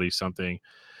bring somebody something.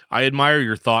 I admire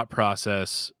your thought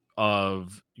process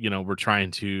of, we're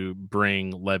trying to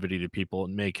bring levity to people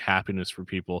and make happiness for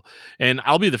people. And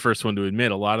I'll be the first one to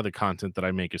admit a lot of the content that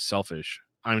I make is selfish.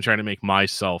 I'm trying to make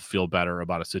myself feel better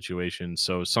about a situation.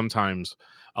 So sometimes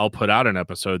I'll put out an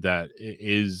episode that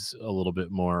is a little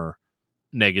bit more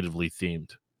negatively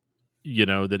themed,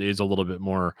 that is a little bit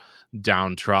more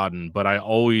downtrodden. But I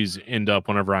always end up,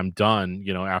 whenever I'm done,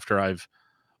 after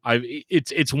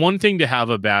it's one thing to have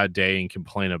a bad day and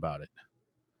complain about it.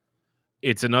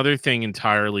 It's another thing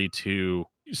entirely to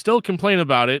still complain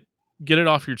about it, get it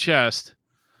off your chest,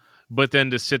 but then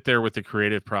to sit there with the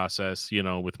creative process,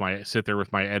 sit there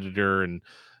with my editor and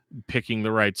picking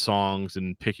the right songs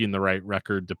and picking the right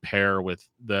record to pair with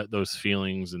those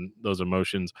feelings and those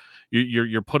emotions.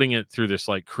 You're putting it through this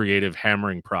like creative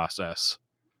hammering process,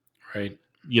 Right.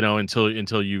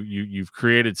 until you've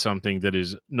created something that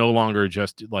is no longer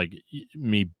just like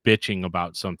me bitching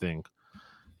about something,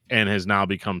 and has now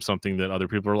become something that other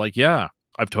people are like, yeah,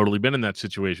 I've totally been in that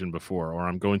situation before, or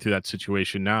I'm going through that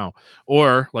situation now.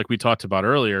 Or like we talked about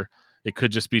earlier, it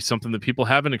could just be something that people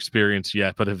haven't experienced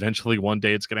yet, but eventually one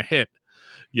day it's going to hit,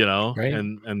 Right.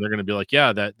 and they're going to be like,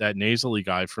 yeah, that nasally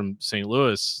guy from St.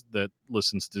 Louis that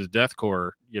listens to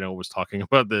deathcore, was talking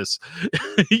about this,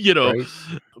 you know, Right.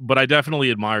 but I definitely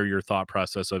admire your thought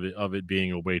process of it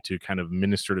being a way to kind of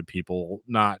minister to people,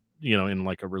 not, in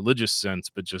like a religious sense,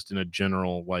 but just in a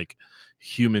general, like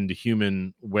human to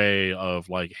human way of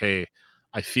like, hey,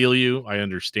 I feel you. I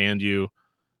understand you.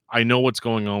 I know what's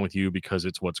going on with you because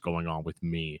it's what's going on with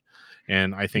me.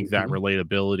 And I think that Mhm.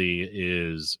 relatability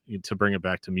is, to bring it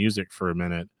back to music for a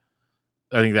minute,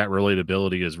 I think that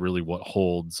relatability is really what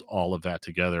holds all of that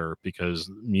together, because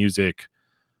music,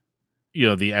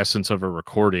 the essence of a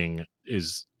recording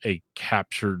is a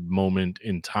captured moment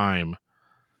in time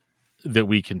that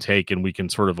we can take and we can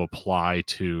sort of apply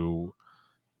to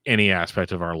any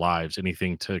aspect of our lives,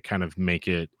 anything to kind of make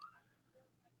it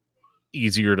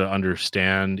easier to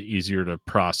understand, easier to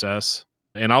process.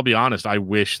 And I'll be honest, I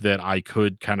wish that I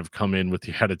could kind of come in with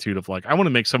the attitude of like, I want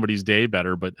to make somebody's day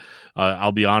better, but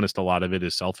I'll be honest, a lot of it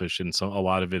is selfish, and so a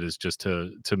lot of it is just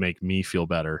to make me feel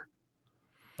better,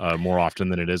 more often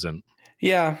than it isn't.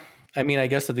 Yeah. I mean, I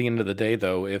guess at the end of the day,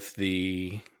 though, if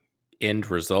the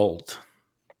end result,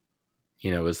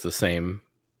 is the same,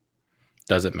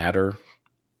 does it matter?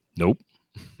 Nope.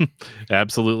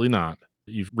 Absolutely not.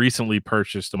 You've recently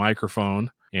purchased a microphone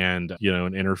and,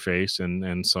 an interface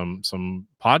and some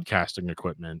podcasting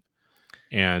equipment.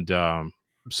 And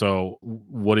so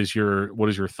what is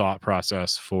your thought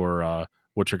process for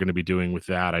what you're going to be doing with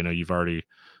that? I know you've already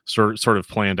sort of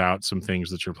planned out some things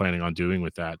that you're planning on doing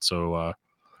with that. So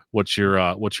what's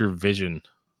your vision?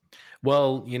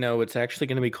 Well, it's actually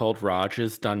going to be called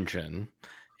Raj's Dungeon.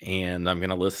 And I'm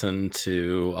going to listen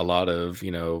to a lot of,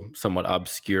 somewhat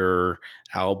obscure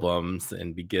albums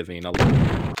and be giving a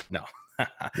no.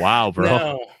 Wow, bro.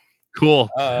 No. Cool.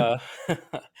 Uh,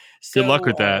 Good luck so,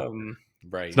 with that.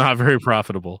 It's right. not very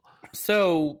profitable.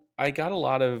 So I got a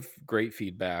lot of great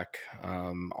feedback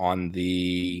on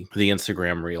the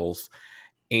Instagram reels,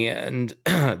 and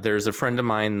there's a friend of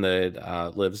mine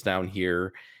that lives down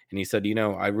here, and he said,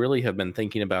 I really have been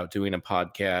thinking about doing a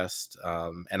podcast,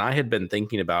 and I had been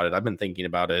thinking about it. I've been thinking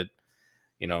about it,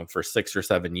 for 6 or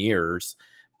 7 years,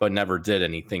 but never did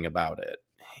anything about it.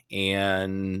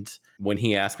 And when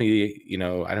he asked me,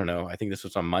 I don't know, I think this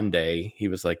was on Monday, he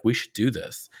was like, "We should do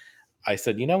this." I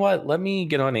said, you know what? Let me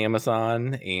get on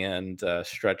Amazon and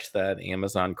stretch that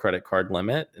Amazon credit card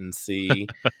limit and see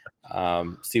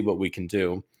what we can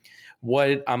do.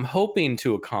 What I'm hoping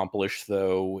to accomplish,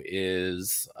 though,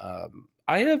 is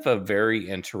I have a very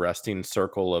interesting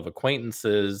circle of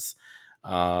acquaintances,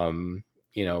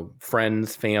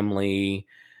 friends, family,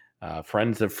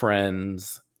 friends of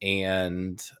friends,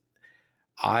 and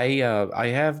I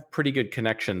have pretty good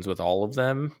connections with all of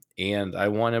them, and I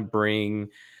want to bring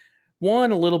a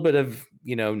little bit of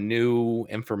new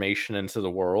information into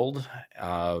the world.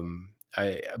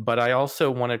 But I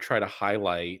also want to try to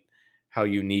highlight how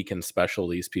unique and special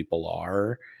these people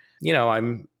are.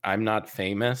 I'm not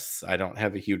famous. I don't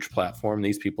have a huge platform.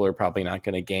 These people are probably not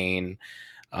going to gain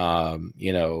um,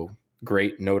 you know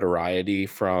great notoriety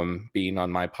from being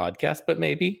on my podcast, but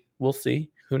maybe we'll see.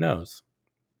 Who knows?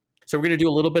 So we're going to do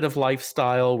a little bit of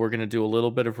lifestyle. We're going to do a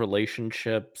little bit of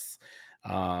relationships.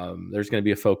 There's going to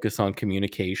be a focus on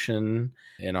communication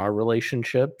in our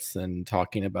relationships and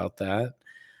talking about that.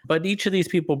 But each of these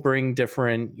people bring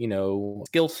different,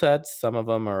 skill sets. Some of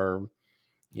them are,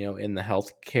 in the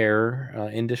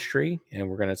healthcare industry, and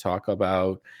we're going to talk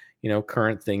about,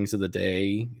 current things of the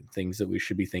day, things that we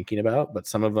should be thinking about. But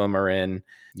some of them are in,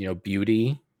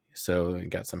 beauty. So we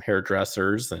got some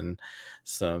hairdressers and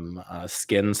some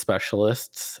skin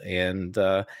specialists. And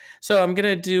so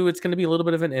it's going to be a little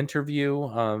bit of an interview.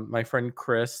 My friend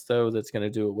Chris, though, that's going to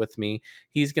do it with me,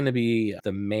 he's going to be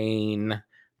the main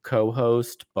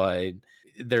co-host, but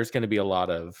there's going to be a lot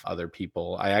of other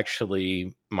people.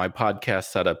 My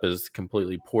podcast setup is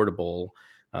completely portable.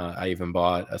 I even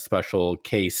bought a special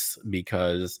case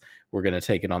because we're going to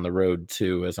take it on the road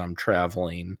too as I'm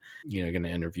traveling, going to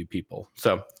interview people.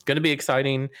 So it's going to be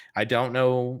exciting. I don't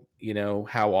know,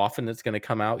 how often it's going to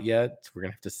come out yet. We're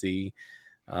going to have to see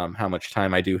how much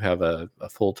time. I do have a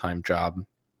full-time job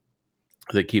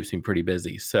that keeps me pretty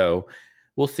busy. So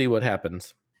we'll see what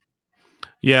happens.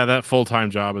 Yeah, that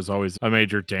full-time job is always a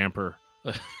major damper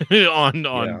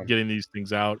on getting these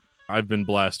things out. I've been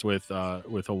blessed with a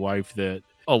wife that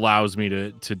allows me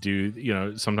to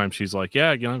do, sometimes she's like,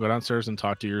 yeah, go downstairs and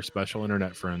talk to your special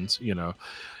internet friends,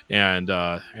 and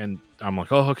I'm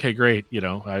like, oh, okay, great.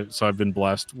 So I've been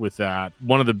blessed with that.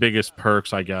 One of the biggest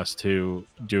perks, I guess, to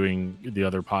doing the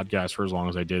other podcast for as long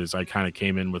as I did is I kind of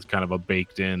came in with kind of a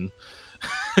baked in,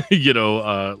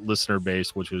 listener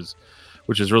base, which is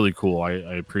really cool. I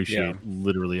appreciate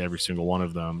literally every single one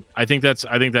of them. I think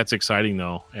that's exciting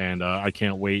though. And I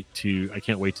can't wait to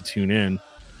tune in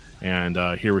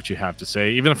and hear what you have to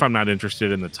say. Even if I'm not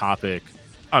interested in the topic,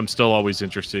 I'm still always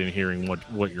interested in hearing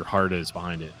what your heart is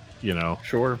behind it,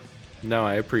 Sure. No,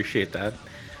 I appreciate that.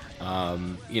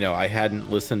 I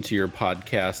hadn't listened to your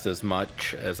podcast as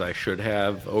much as I should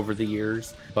have over the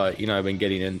years, but, I've been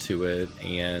getting into it,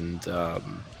 and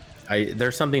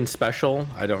there's something special.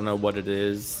 I don't know what it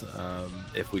is,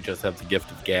 if we just have the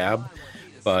gift of gab,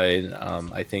 but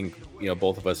I think,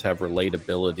 both of us have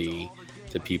relatability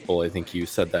to people. I think you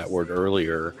said that word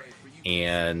earlier,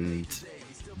 and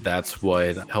that's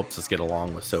what helps us get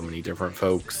along with so many different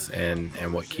folks and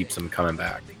what keeps them coming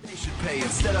back. They should pay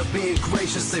instead of being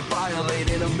gracious, they violate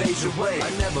in a major way.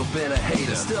 I've never been a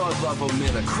hater, still I love them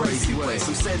in a crazy way.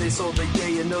 Some say they sold their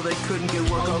day and know they couldn't get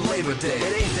work on Labor Day.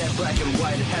 It ain't that black and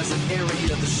white, it has an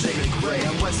area of the shade of gray.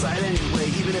 I'm West Side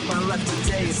anyway, even if I left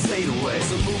today and stayed away.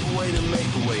 So move away to make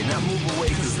a way, not move away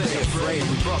cause they're afraid.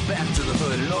 We brought back to the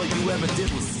hood and all you ever did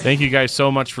was... Thank you guys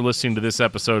so much for listening to this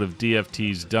episode of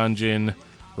DFT's Dungeon.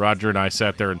 Roger and I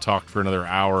sat there and talked for another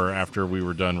hour after we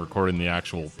were done recording the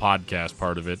actual podcast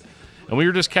part of it. And we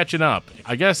were just catching up.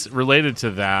 I guess related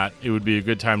to that, it would be a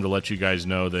good time to let you guys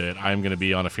know that I'm going to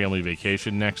be on a family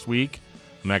vacation next week.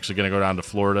 I'm actually going to go down to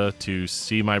Florida to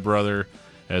see my brother,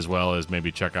 as well as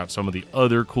maybe check out some of the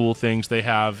other cool things they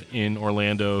have in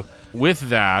Orlando. With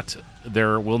that,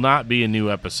 there will not be a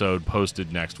new episode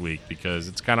posted next week because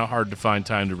it's kind of hard to find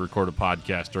time to record a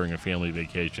podcast during a family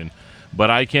vacation. But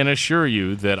I can assure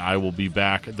you that I will be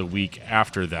back the week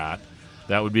after that.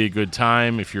 That would be a good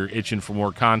time if you're itching for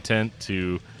more content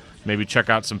to maybe check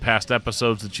out some past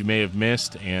episodes that you may have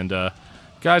missed. And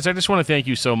guys, I just want to thank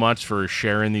you so much for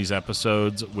sharing these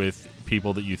episodes with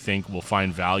people that you think will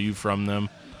find value from them.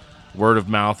 Word of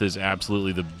mouth is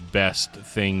absolutely the best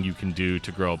thing you can do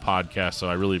to grow a podcast, so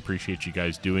I really appreciate you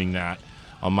guys doing that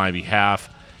on my behalf.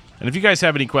 And if you guys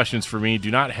have any questions for me,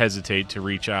 do not hesitate to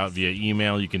reach out via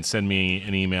email. You can send me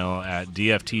an email at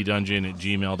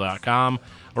dftdungeon@gmail.com,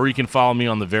 or you can follow me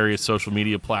on the various social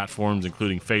media platforms,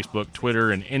 including Facebook,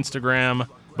 Twitter, and Instagram.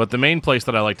 But the main place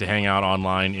that I like to hang out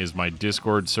online is my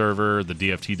Discord server. The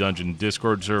DFT Dungeon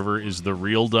Discord server is the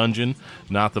real dungeon,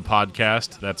 not the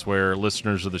podcast. That's where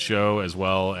listeners of the show, as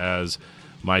well as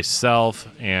myself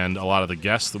and a lot of the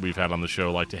guests that we've had on the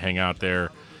show, like to hang out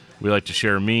there. We like to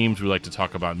share memes. We like to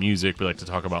talk about music. We like to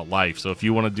talk about life. So if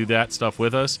you want to do that stuff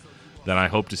with us, then I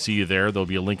hope to see you there. There'll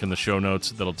be a link in the show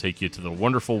notes that'll take you to the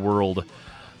wonderful world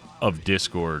of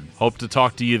Discord. Hope to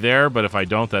talk to you there, but if I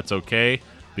don't, that's okay,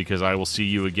 because I will see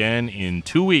you again in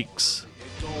 2 weeks.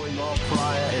 Going on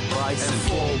prior advice and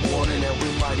forewarning that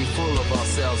we're mighty full of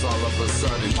ourselves all of a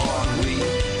sudden, aren't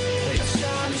we?